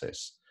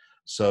analysis.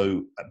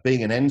 So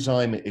being an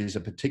enzyme is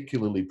a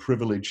particularly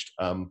privileged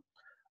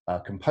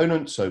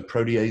component. So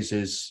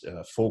proteases,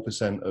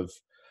 4% of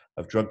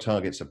drug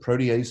targets are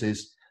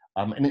proteases.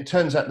 And it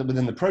turns out that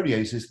within the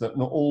proteases, that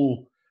not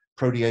all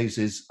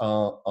proteases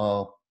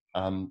are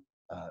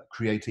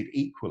created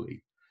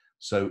equally.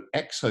 So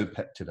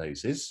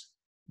exopeptidases,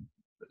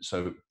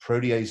 so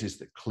proteases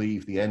that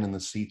cleave the N and the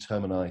C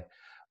termini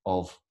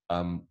of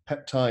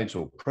peptides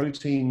or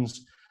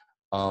proteins,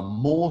 are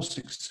more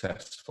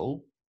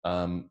successful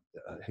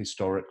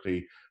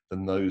historically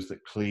than those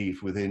that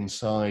cleave within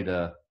inside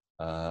a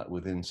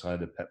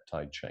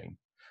peptide chain.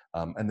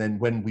 And then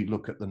when we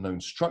look at the known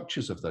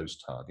structures of those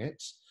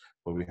targets,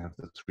 where we have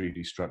the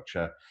 3D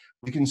structure,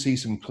 we can see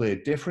some clear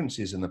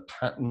differences in the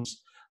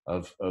patterns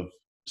of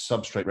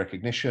substrate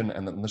recognition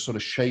and the sort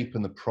of shape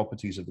and the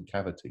properties of the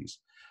cavities.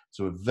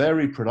 So a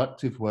very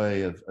productive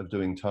way of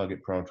doing target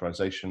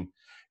prioritization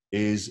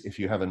is, if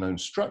you have a known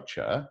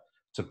structure,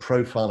 to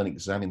profile and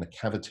examine the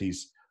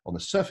cavities on the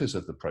surface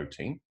of the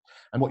protein.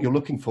 And what you're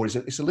looking for is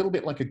it's a little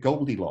bit like a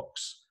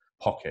Goldilocks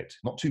pocket,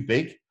 not too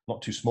big,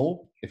 not too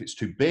small. If it's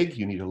too big,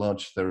 you need a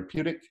large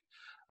therapeutic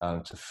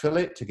to fill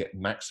it, to get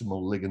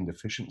maximal ligand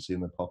efficiency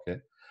in the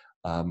pocket.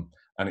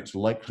 And it's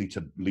likely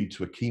to lead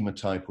to a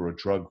chemotype or a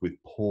drug with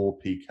poor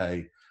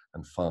PK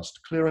and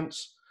fast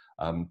clearance.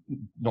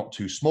 Not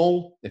too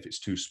small. If it's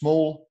too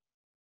small,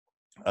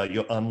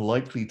 you're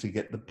unlikely to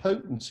get the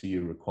potency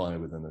you require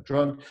within a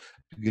drug,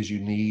 because you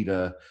need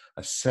a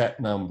set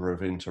number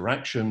of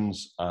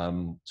interactions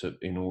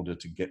in order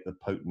to get the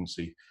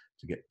potency,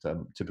 to get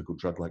typical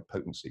drug-like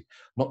potency.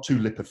 Not too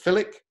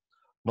lipophilic,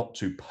 not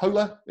too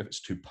polar. If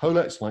it's too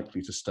polar, it's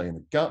likely to stay in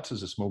the gut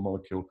as a small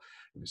molecule.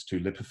 If it's too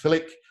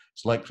lipophilic,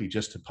 it's likely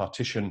just to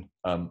partition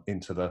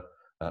into the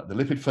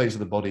lipid phase of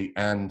the body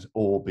and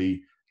or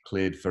be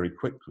cleared very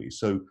quickly.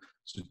 So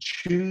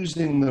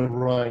choosing the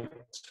right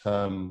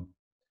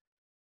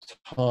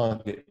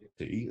target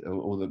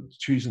or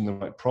choosing the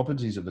right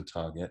properties of the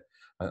target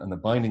and the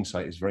binding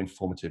site is very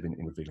informative in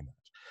revealing that.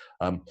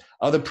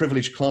 Other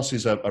privileged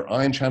classes are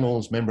ion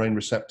channels, membrane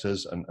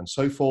receptors, and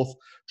so forth.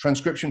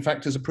 Transcription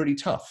factors are pretty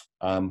tough.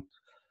 And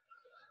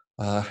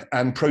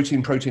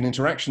protein-protein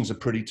interactions are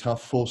pretty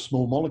tough for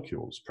small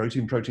molecules.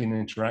 Protein-protein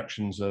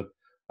interactions are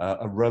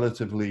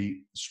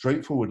relatively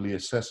straightforwardly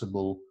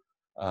accessible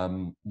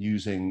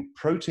using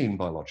protein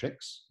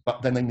biologics,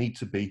 but then they need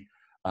to be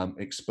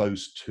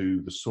exposed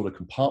to the sort of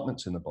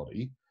compartments in the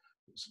body,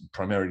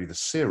 primarily the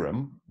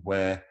serum,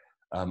 where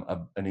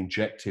an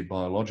injected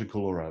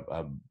biological or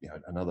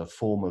another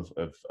form of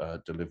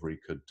delivery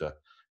could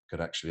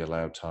actually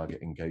allow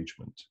target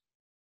engagement.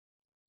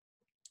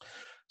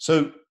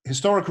 So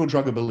historical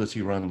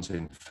druggability runs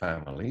in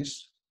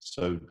families.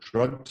 So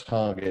drug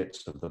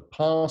targets of the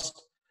past,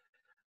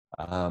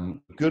 to a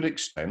good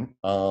extent,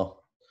 are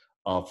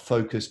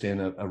focused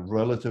in a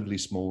relatively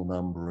small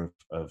number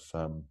of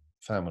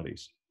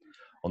families.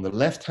 On the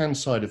left-hand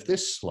side of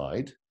this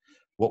slide,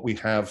 what we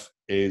have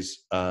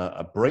is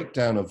a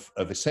breakdown of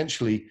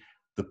essentially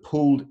the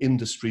pooled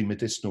industry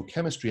medicinal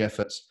chemistry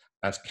efforts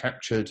as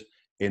captured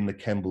in the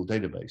Chembl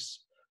database.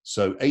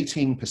 So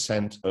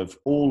 18% of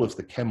all of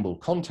the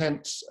Chembl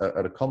contents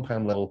at a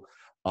compound level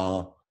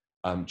are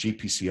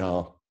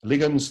GPCR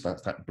ligands.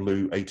 That's that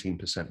blue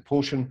 18%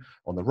 portion.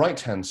 On the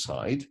right-hand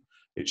side,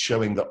 it's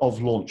showing that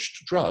of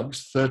launched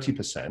drugs,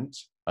 30%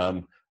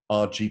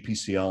 are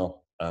GPCR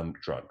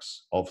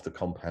drugs of the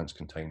compounds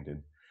contained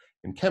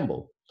in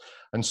Chembl.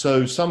 And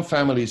so some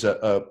families are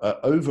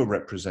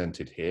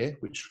overrepresented here,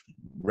 which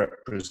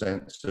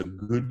represents a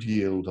good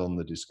yield on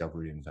the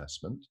discovery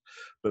investment.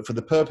 But for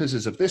the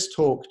purposes of this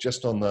talk,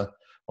 just on the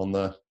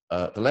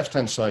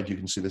left-hand side, you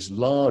can see this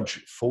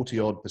large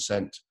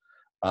 40-odd%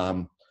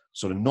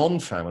 sort of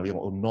non-family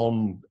or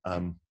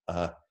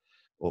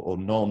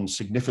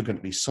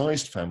non-significantly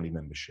sized family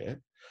membership,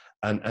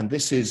 and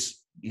this is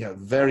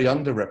very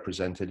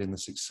underrepresented in the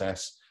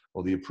success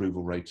or the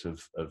approval rate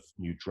of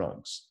new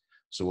drugs.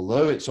 So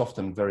although it's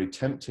often very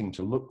tempting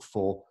to look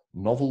for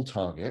novel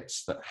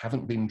targets that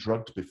haven't been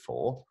drugged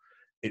before,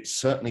 it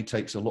certainly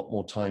takes a lot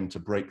more time to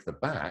break the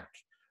back,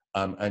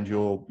 and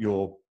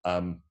your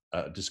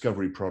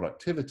discovery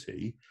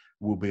productivity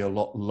will be a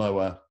lot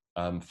lower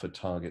for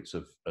targets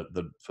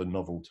for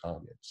novel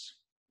targets.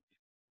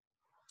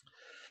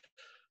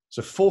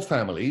 So 4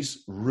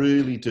 families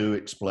really do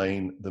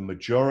explain the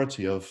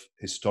majority of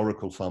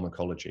historical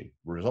pharmacology: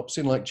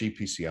 rhodopsin-like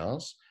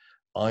GPCRs,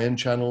 ion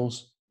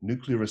channels,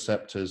 nuclear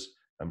receptors,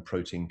 and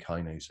protein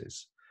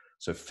kinases.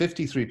 So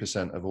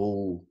 53% of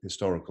all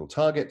historical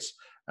targets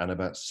and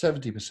about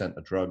 70%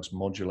 of drugs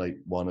modulate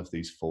one of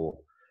these 4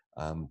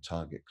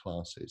 target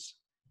classes.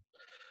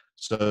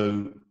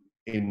 So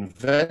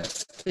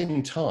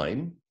investing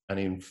time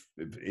and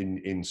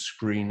in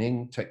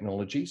screening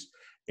technologies,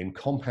 in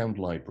compound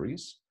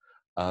libraries,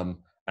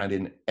 and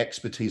in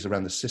expertise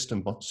around the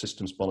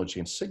systems biology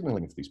and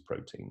signaling of these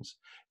proteins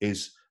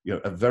is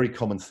a very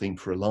common theme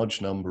for a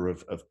large number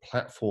of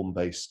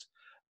platform-based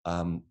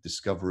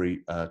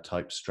discovery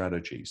type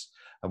strategies.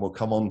 And we'll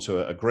come on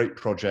to a great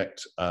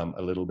project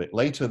a little bit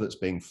later that's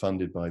being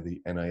funded by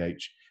the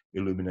NIH,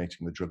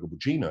 Illuminating the Druggable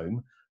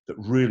Genome, that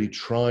really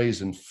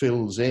tries and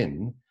fills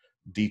in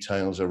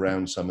details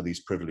around some of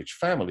these privileged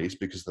families,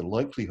 because the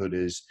likelihood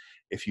is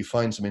if you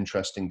find some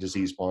interesting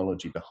disease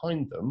biology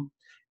behind them,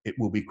 it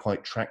will be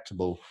quite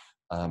tractable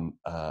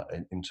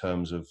in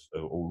terms of,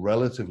 or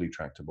relatively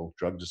tractable.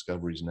 Drug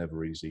discovery is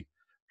never easy,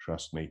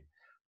 trust me,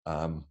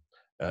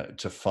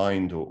 to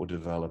find or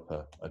develop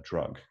a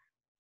drug.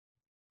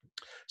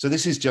 So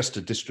this is just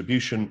a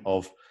distribution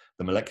of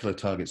the molecular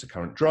targets of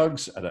current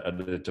drugs at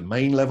a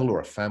domain level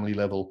or a family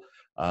level.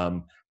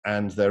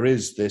 And there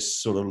is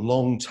this sort of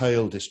long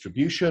tail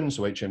distribution.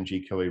 So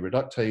HMG-CoA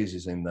reductase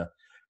is in the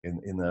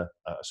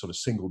sort of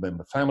single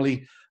member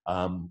family,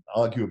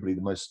 arguably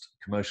the most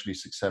commercially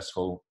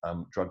successful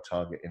drug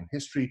target in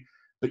history.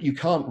 But you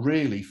can't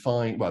really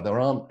find, well,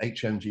 there aren't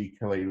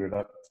HMG-CoA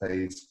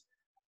reductase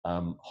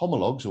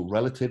homologs or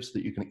relatives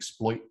that you can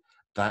exploit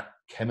that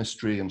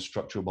chemistry and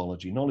structural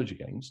biology knowledge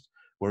against.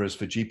 Whereas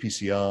for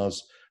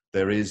GPCRs,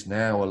 there is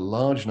now a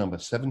large number,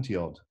 70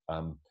 odd,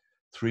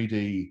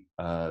 3D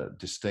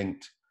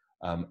distinct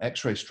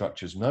X-ray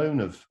structures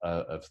known of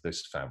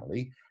this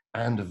family,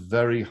 and a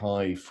very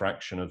high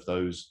fraction of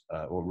those,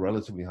 or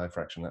relatively high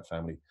fraction of that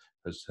family,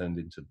 has turned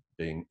into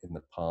being in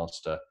the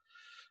past a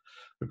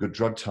good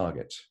drug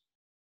target.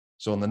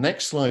 So on the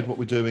next slide, what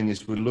we're doing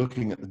is we're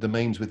looking at the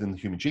domains within the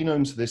human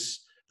genome. So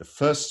the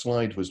first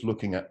slide was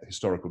looking at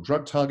historical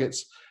drug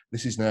targets.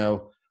 This is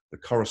now the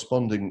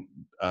corresponding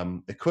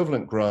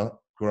equivalent graph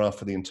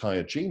for the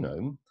entire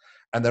genome.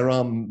 And there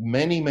are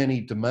many, many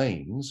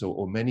domains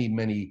or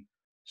many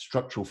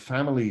structural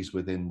families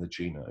within the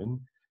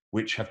genome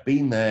which have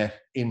been there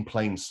in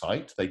plain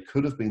sight. They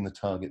could have been the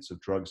targets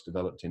of drugs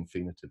developed in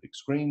phenotypic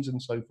screens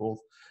and so forth,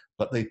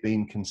 but they've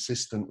been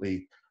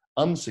consistently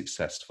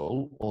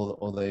unsuccessful,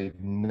 or they've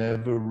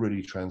never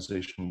really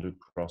transitioned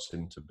across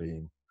into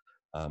being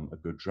a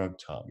good drug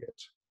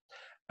target.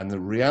 And the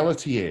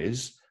reality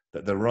is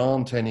that there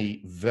aren't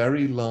any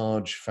very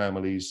large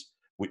families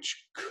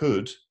which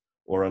could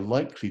or are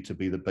likely to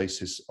be the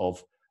basis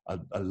of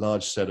a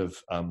large set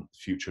of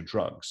future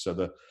drugs. So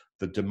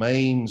the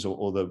domains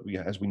or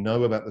as we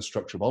know about the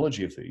structural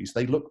biology of these,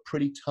 they look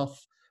pretty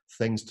tough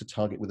things to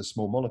target with a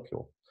small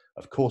molecule.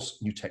 Of course,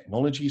 new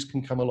technologies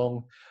can come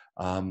along,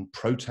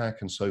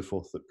 PROTAC and so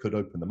forth, that could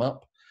open them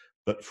up.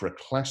 But for a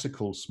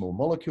classical small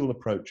molecule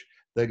approach,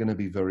 they're going to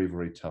be very,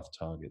 very tough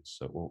targets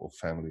or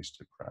families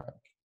to crack.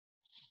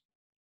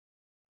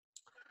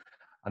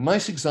 A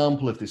nice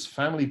example of this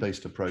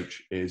family-based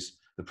approach is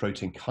the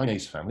protein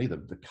kinase family, the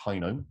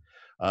kinome.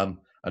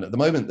 And at the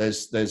moment,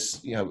 there's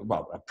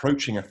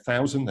approaching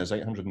 1,000. There's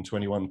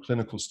 821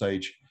 clinical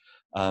stage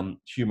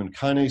human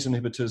kinase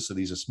inhibitors. So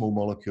these are small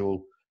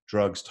molecule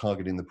drugs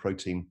targeting the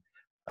protein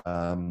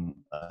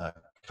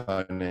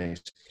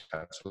kinase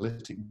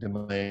catalytic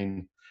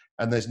domain.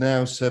 And there's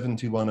now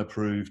 71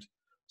 approved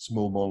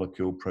small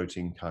molecule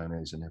protein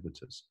kinase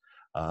inhibitors.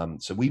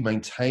 So we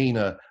maintain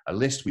a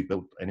list. We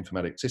built an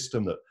informatics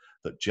system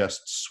that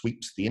just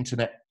sweeps the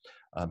internet,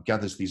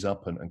 gathers these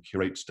up and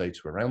curates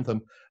data around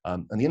them.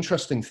 And the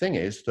interesting thing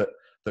is that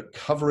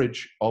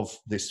coverage of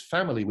this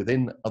family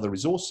within other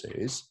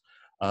resources,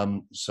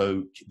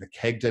 so the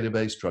KEGG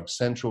database, Drug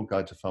Central,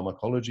 Guide to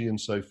Pharmacology, and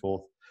so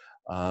forth,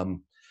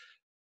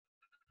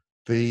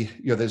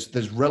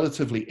 there's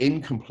relatively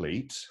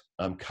incomplete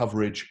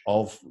coverage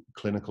of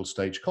clinical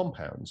stage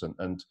compounds,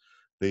 and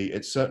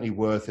it's certainly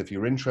worth, if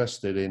you're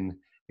interested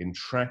in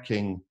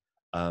tracking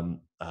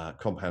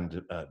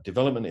compound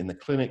development in the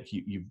clinic,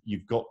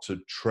 you've got to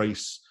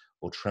trace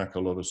or track a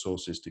lot of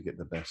sources to get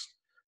the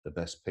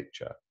best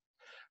picture.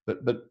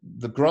 But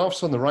the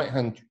graphs on the right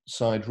hand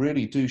side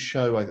really do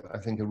show, I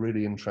think, a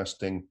really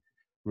interesting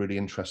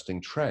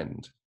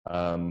trend.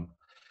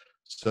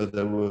 So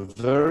there were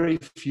very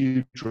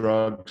few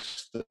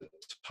drugs that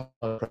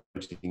target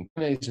protein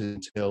kinases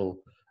until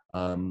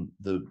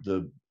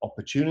the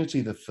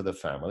opportunity for the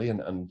family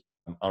and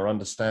our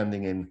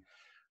understanding in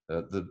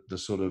the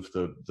sort of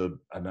the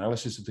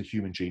analysis of the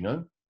human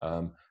genome,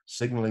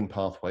 signaling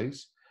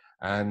pathways,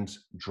 and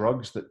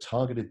drugs that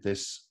targeted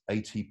this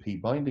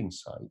ATP binding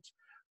site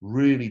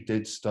really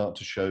did start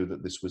to show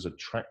that this was a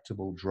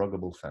tractable,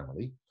 druggable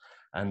family.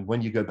 And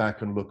when you go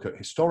back and look at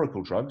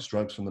historical drugs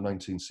from the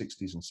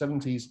 1960s and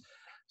 70s,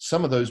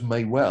 some of those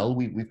may well,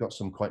 we've got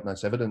some quite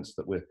nice evidence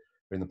that we're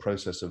in the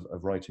process of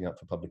writing up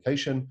for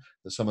publication,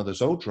 that some of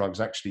those old drugs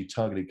actually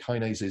targeted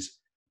kinases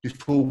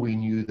before we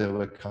knew there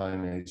were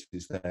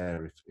kinases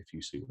there, if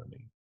you see what I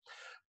mean.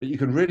 But you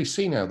can really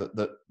see now that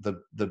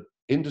the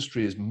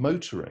industry is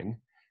motoring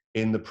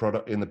in the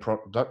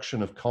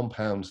production of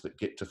compounds that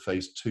get to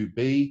phase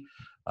 2B,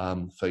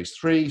 phase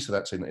 3. So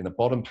that's in the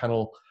bottom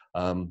panel,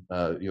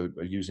 you're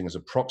using as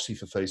a proxy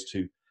for phase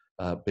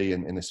 2B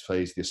in this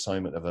phase the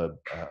assignment of a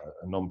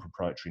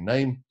non-proprietary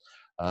name.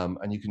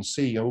 And you can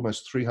see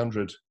almost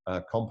 300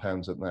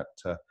 compounds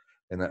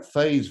in that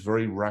phase,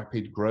 very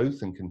rapid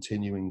growth and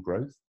continuing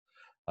growth.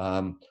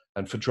 And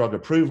for drug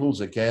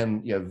approvals,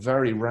 again,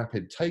 very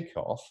rapid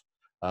takeoff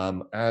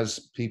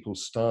as people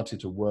started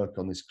to work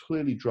on this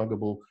clearly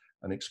druggable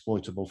and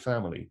exploitable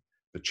family.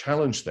 The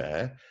challenge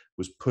there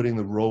was putting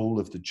the role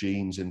of the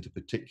genes into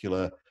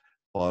particular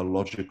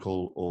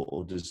biological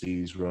or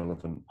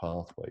disease-relevant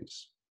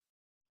pathways.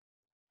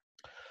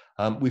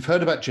 We've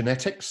heard about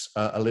genetics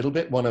a little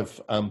bit. One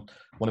of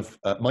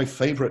my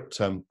favorite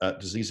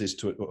diseases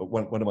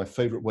one of my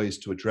favorite ways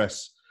to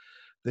address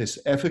this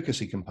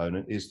efficacy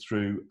component is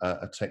through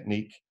a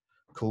technique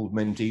called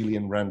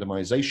Mendelian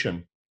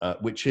randomization,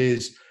 which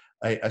is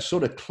a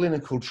sort of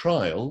clinical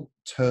trial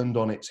turned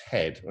on its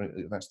head.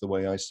 That's the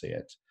way I see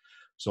it.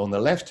 So on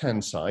the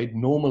left-hand side,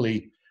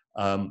 normally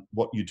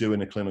what you do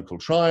in a clinical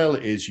trial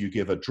is you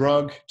give a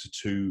drug to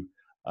two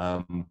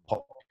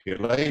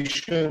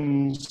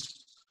populations,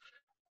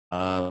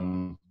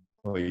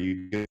 or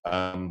you give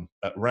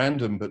at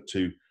random, but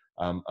to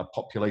a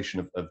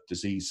population of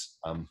disease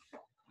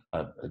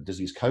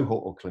disease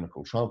cohort or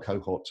clinical trial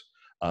cohort,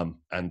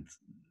 and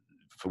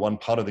for one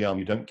part of the arm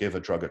you don't give a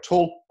drug at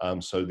all.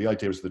 So the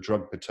idea is the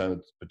drug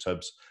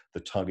perturbs the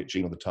target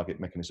gene or the target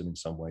mechanism in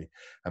some way,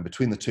 and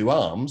between the two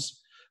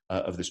arms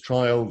of this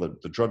trial,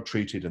 the drug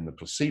treated and the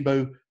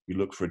placebo, you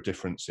look for a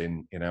difference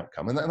in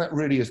outcome, and that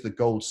really is the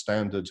gold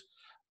standard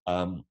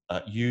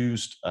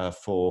used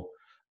for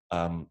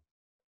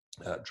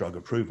drug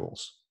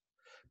approvals.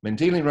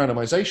 Mendelian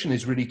randomization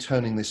is really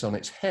turning this on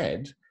its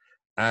head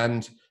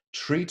and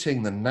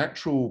treating the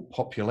natural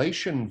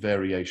population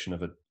variation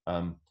of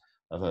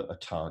a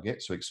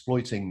target, so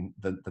exploiting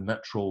the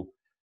natural,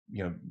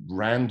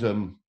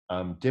 random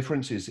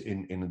differences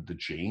in the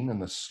gene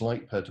and the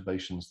slight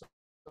perturbations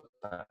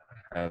that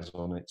has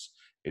on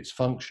its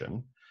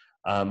function,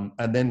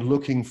 and then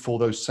looking for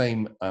those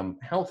same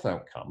health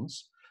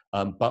outcomes,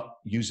 but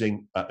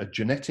using a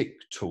genetic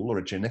tool or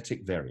a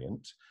genetic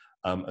variant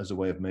as a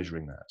way of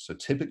measuring that. So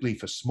typically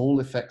for small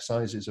effect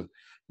sizes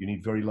you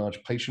need very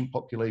large patient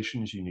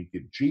populations, you need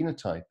good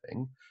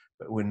genotyping,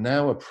 but we're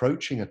now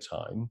approaching a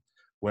time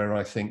where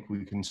I think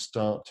we can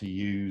start to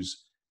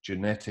use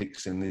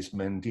genetics in this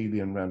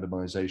Mendelian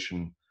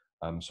randomization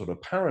sort of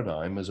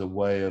paradigm as a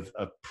way of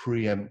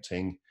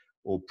preempting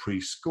or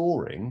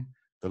pre-scoring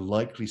the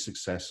likely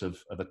success of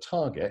a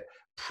target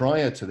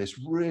prior to this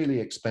really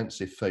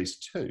expensive phase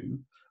 2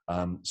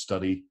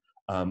 study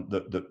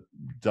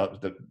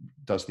that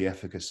does the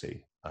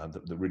efficacy,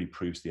 that really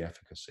proves the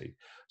efficacy.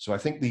 So I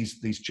think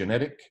these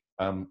genetic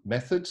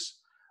methods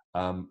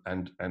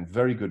and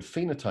very good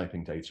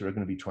phenotyping data are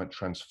going to be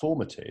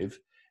transformative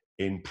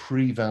in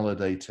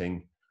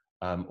pre-validating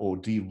or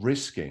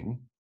de-risking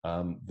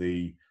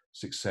the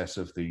success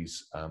of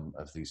these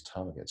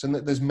targets. And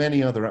there's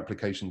many other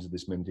applications of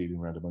this Mendelian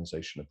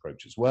randomization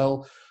approach as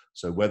well.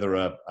 So whether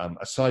a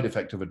side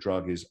effect of a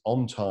drug is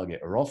on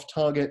target or off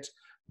target,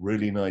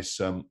 really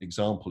nice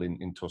example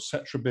in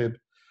torcetrapib,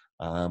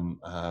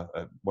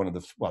 one of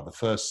the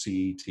first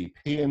CETP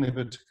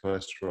inhibitor,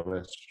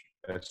 cholesterol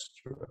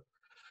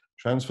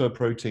transfer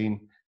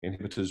protein,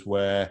 inhibitors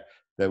where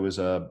there was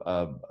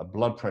a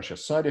blood pressure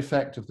side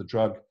effect of the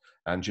drug,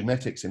 and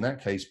genetics in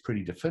that case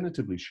pretty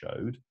definitively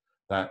showed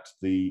that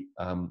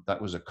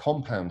that was a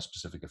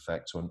compound-specific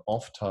effect, so an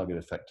off-target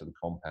effect of the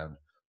compound,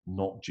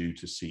 not due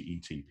to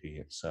CETP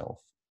itself.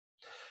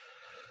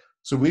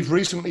 So we've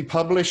recently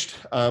published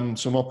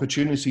some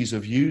opportunities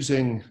of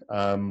using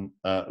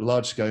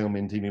large-scale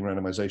Mendelian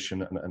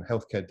randomization and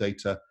healthcare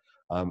data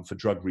for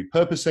drug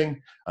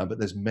repurposing, but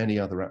there's many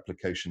other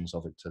applications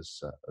of it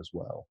as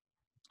well.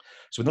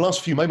 So in the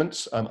last few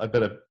moments, I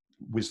better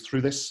whiz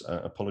through this.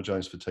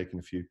 Apologize for taking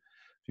a few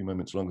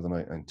moments longer than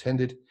I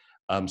intended.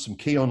 Some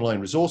key online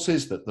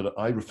resources that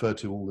I refer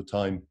to all the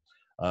time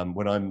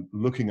when I'm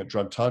looking at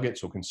drug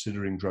targets or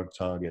considering drug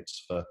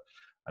targets for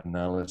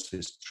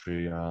analysis,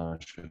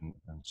 triage, and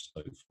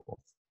so forth.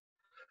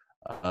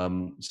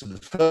 So the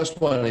first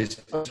one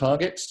is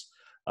targets,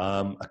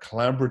 a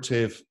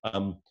collaborative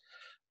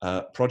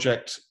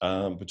project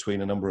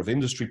between a number of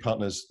industry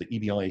partners, the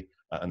EBI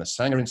and the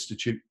Sanger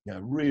Institute.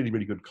 Really,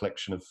 really good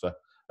collection of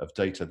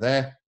data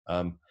there.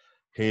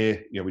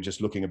 Here, we're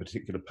just looking at a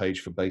particular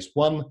page for base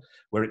 1,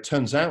 where it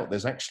turns out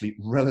there's actually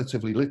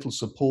relatively little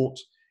support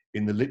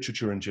in the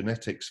literature and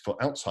genetics for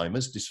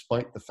Alzheimer's,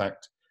 despite the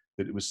fact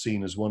that it was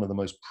seen as one of the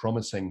most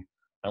promising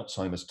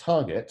Alzheimer's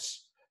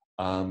targets.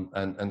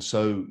 And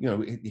so,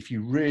 if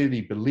you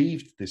really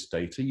believed this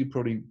data, you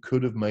probably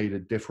could have made a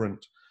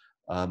different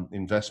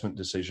investment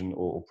decision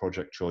or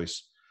project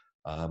choice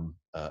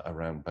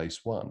around base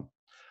 1.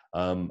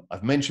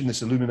 I've mentioned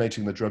this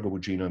illuminating the druggable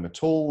genome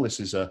at all. This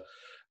is a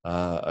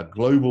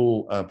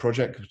global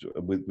project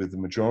with the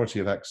majority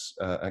of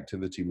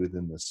activity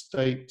within the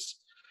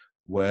States,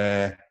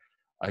 where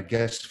I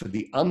guess for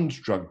the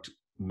undrugged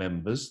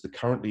members, the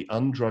currently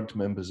undrugged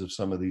members of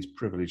some of these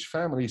privileged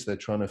families, they're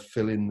trying to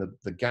fill in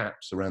the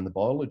gaps around the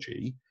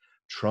biology,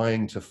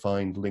 trying to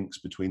find links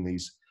between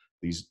these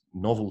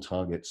novel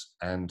targets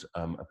and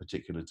a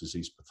particular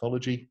disease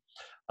pathology.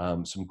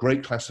 Some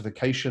great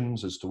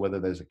classifications as to whether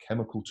there's a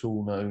chemical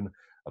tool known,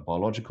 a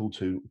biological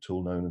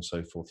tool known, and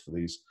so forth for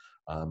these.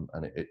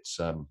 And it's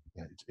a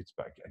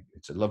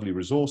lovely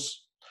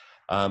resource.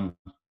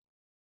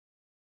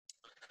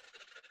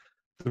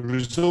 The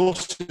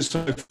resources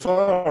so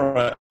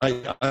far,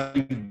 I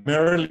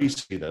primarily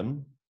see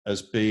them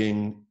as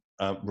being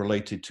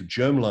related to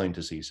germline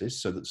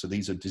diseases. So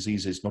these are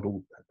diseases, not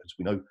all, as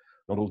we know,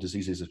 not all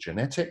diseases are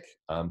genetic,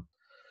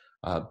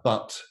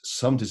 but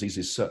some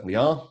diseases certainly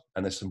are,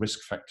 and there's some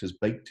risk factors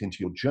baked into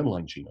your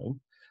germline genome.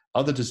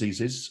 Other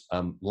diseases,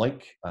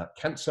 like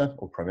cancer,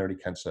 or primarily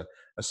cancer,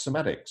 are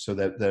somatic. So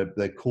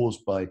they're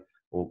caused by,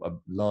 or a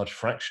large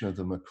fraction of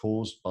them are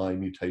caused by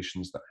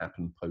mutations that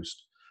happen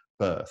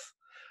post-birth.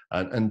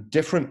 And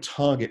different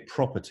target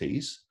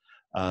properties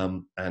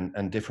and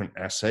different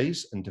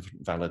assays and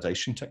different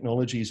validation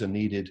technologies are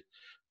needed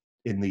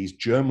in these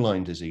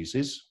germline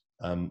diseases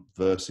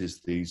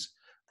versus these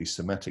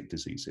somatic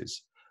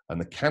diseases.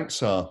 And the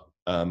cancer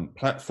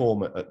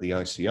platform at the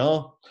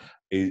ICR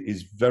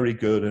is very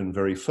good and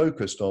very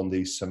focused on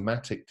these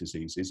somatic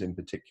diseases, in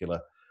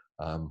particular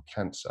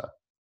cancer.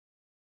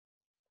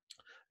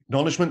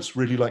 Acknowledgements,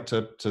 really like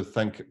to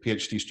thank a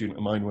PhD student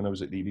of mine when I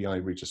was at the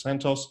EBI, Rita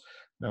Santos,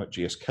 now at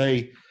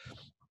GSK,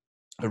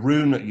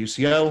 Arun at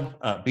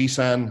UCL,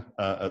 Bisan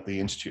at the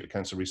Institute of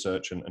Cancer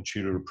Research, and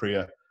Chula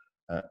Priya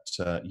at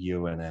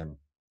UNM.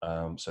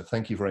 So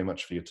thank you very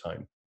much for your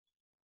time.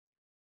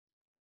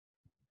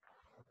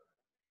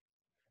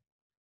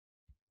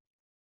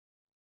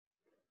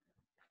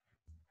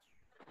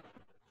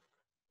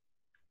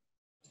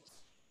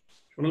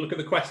 Do you want to look at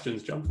the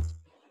questions, John?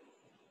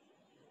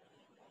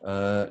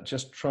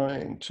 Just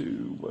trying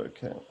to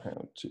work out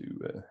how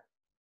to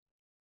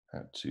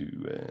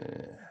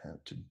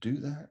do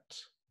that.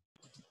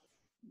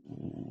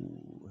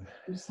 Ooh.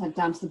 Just head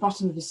down to the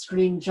bottom of your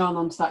screen, John,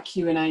 onto that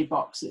Q&A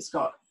box. It's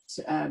got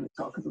a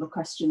couple of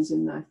questions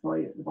in there for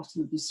you at the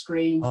bottom of your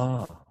screen.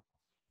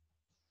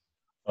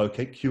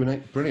 Okay, Q&A,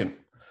 brilliant.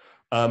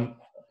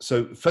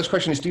 So first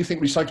question is, do you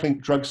think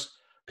recycling drugs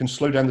can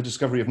slow down the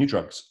discovery of new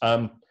drugs?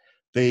 I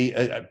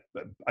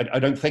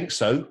don't think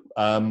so.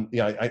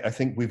 I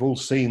think we've all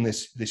seen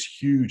this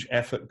huge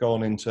effort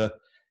gone into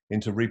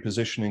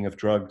repositioning of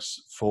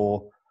drugs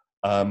for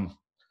COVID,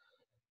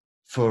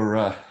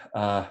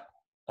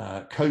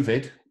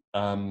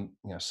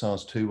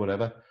 SARS-2,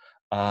 whatever.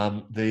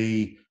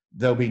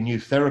 There'll be new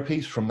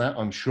therapies from that,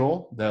 I'm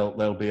sure.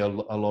 There'll be a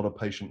lot of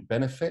patient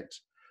benefit.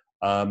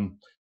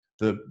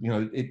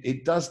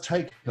 It does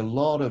take a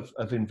lot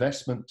of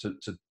investment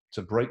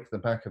to break the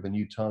back of a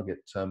new target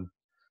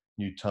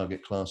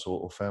class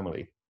or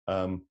family.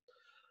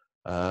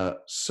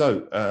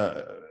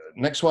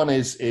 Next one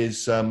is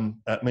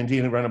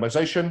Mendelian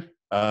randomization.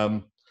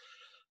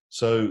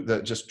 So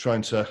that just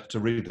trying to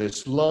read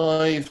this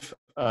live.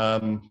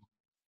 So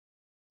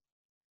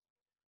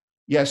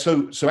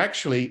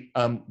actually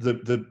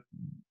the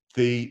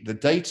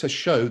data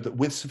show that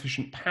with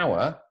sufficient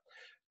power,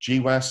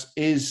 GWAS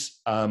is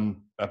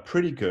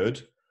pretty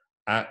good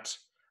at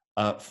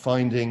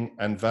finding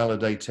and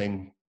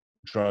validating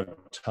drug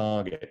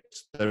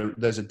targets.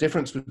 There's a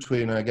difference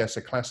between, I guess,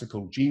 a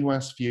classical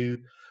GWAS view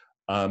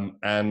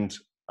and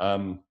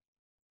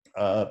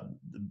a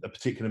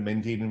particular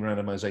Mendelian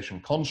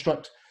randomization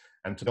construct.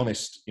 And to be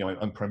honest, you know,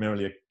 I'm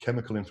primarily a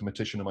chemical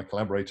informatician, and my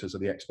collaborators are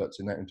the experts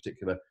in that, in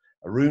particular,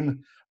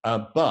 Arun.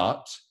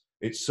 But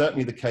it's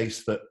certainly the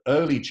case that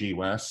early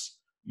GWAS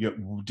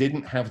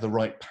didn't have the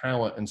right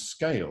power and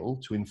scale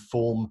to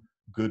inform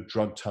good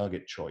drug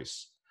target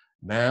choice.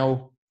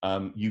 Now,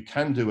 you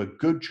can do a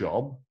good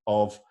job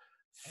of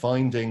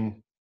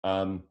finding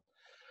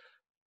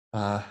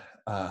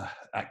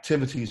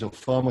activities or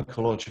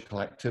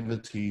pharmacological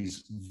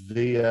activities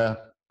via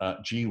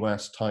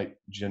GWAS type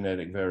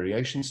genetic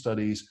variation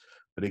studies,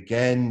 but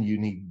again, you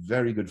need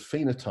very good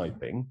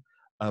phenotyping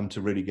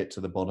to really get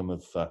to the bottom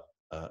of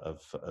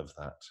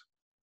that.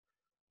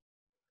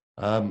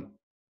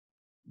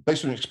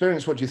 Based on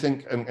experience, what do you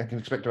think and can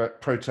expect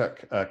about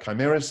PROTAC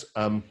chimeras?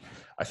 I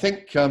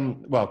think,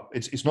 well,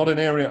 it's not an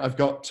area I've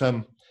got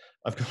a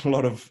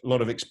lot of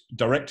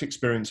direct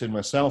experience in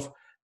myself.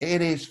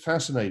 It is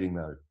fascinating,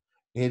 though.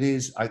 It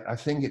is. I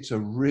think it's a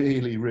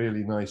really,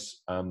 really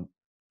nice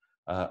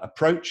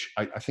approach.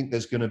 I think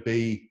there's going to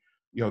be,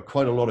 you know,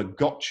 quite a lot of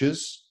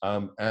gotchas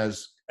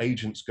as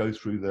agents go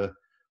through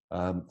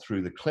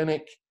the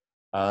clinic.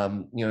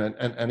 You know,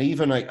 and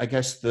even I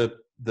guess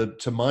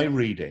to my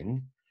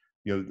reading,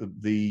 you know,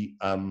 the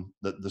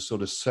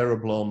sort of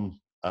cereblon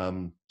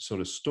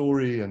sort of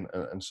story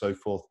and so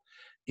forth.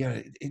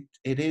 Yeah,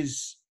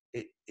 it's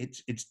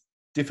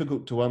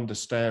difficult to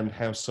understand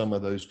how some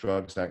of those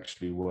drugs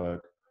actually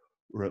work,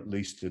 or at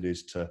least it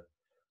is to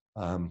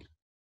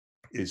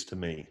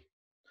me.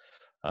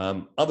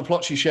 Other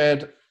plots she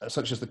shared,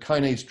 such as the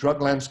kinase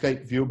drug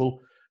landscape, viewable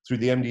through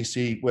the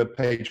MDC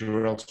webpage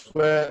or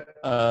elsewhere.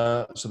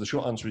 So the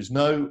short answer is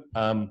no.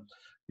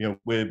 You know,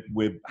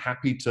 we're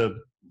happy to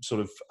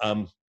sort of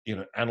you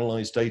know,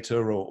 analyze data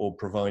or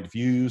provide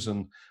views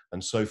and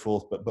so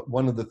forth. But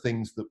one of the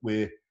things that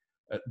we're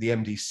at the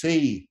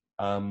MDC,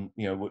 you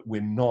know,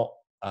 we're not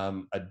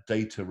a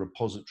data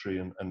repository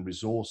and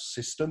resource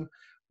system.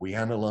 We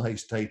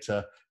analyze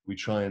data. We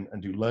try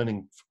and do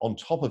learning on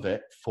top of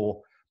it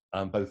for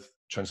both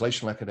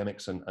translational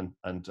academics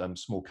and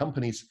small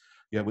companies.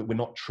 Yeah, we're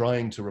not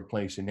trying to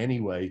replace in any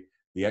way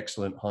the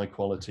excellent, high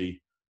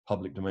quality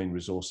public domain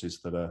resources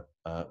that are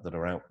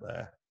out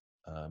there.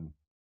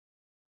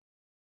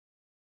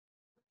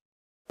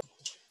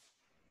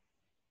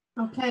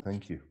 Okay.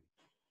 Thank you.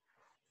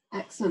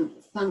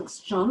 Excellent. Thanks,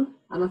 John.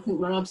 And I think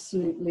we're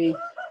absolutely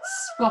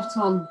spot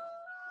on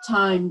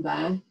time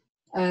there.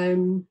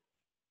 Do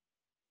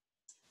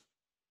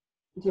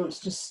you want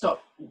to just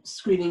stop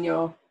screening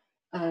your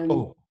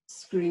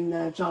screen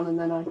there, John, and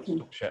then I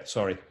can...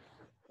 Sorry.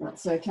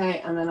 That's okay.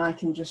 And then I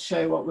can just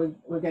show what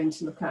we're going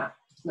to look at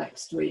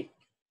next week.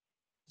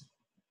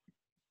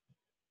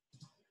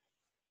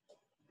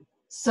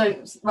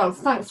 So, well,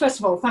 first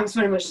of all, thanks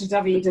very much to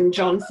David and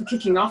John for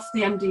kicking off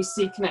the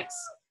MDC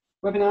Connects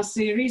webinar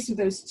series with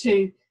those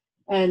two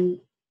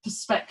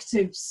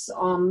perspectives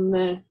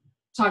on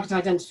target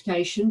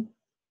identification.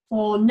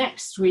 For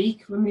next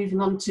week, we're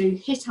moving on to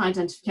hit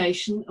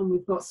identification, and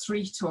we've got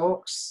 3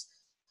 talks.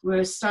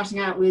 We're starting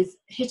out with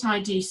hit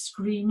ID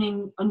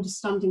screening,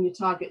 understanding your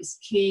target is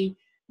key,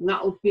 and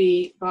that will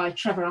be by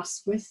Trevor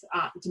Asquith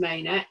at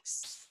Domain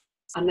X.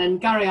 And then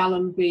Gary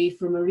Allenby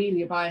from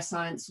Aurelia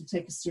Bioscience will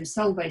take us through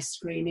cell-based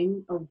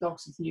screening, Old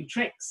Dogs with New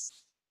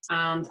Tricks.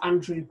 And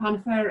Andrew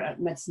Panifer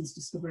at Medicines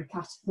Discovery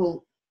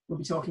Catapult will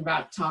be talking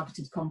about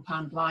targeted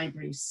compound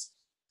libraries.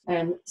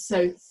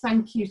 So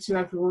thank you to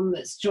everyone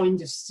that's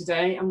joined us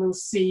today, and we'll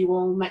see you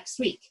all next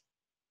week.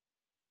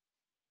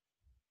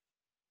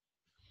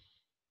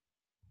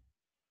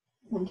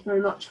 Thank you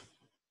very much.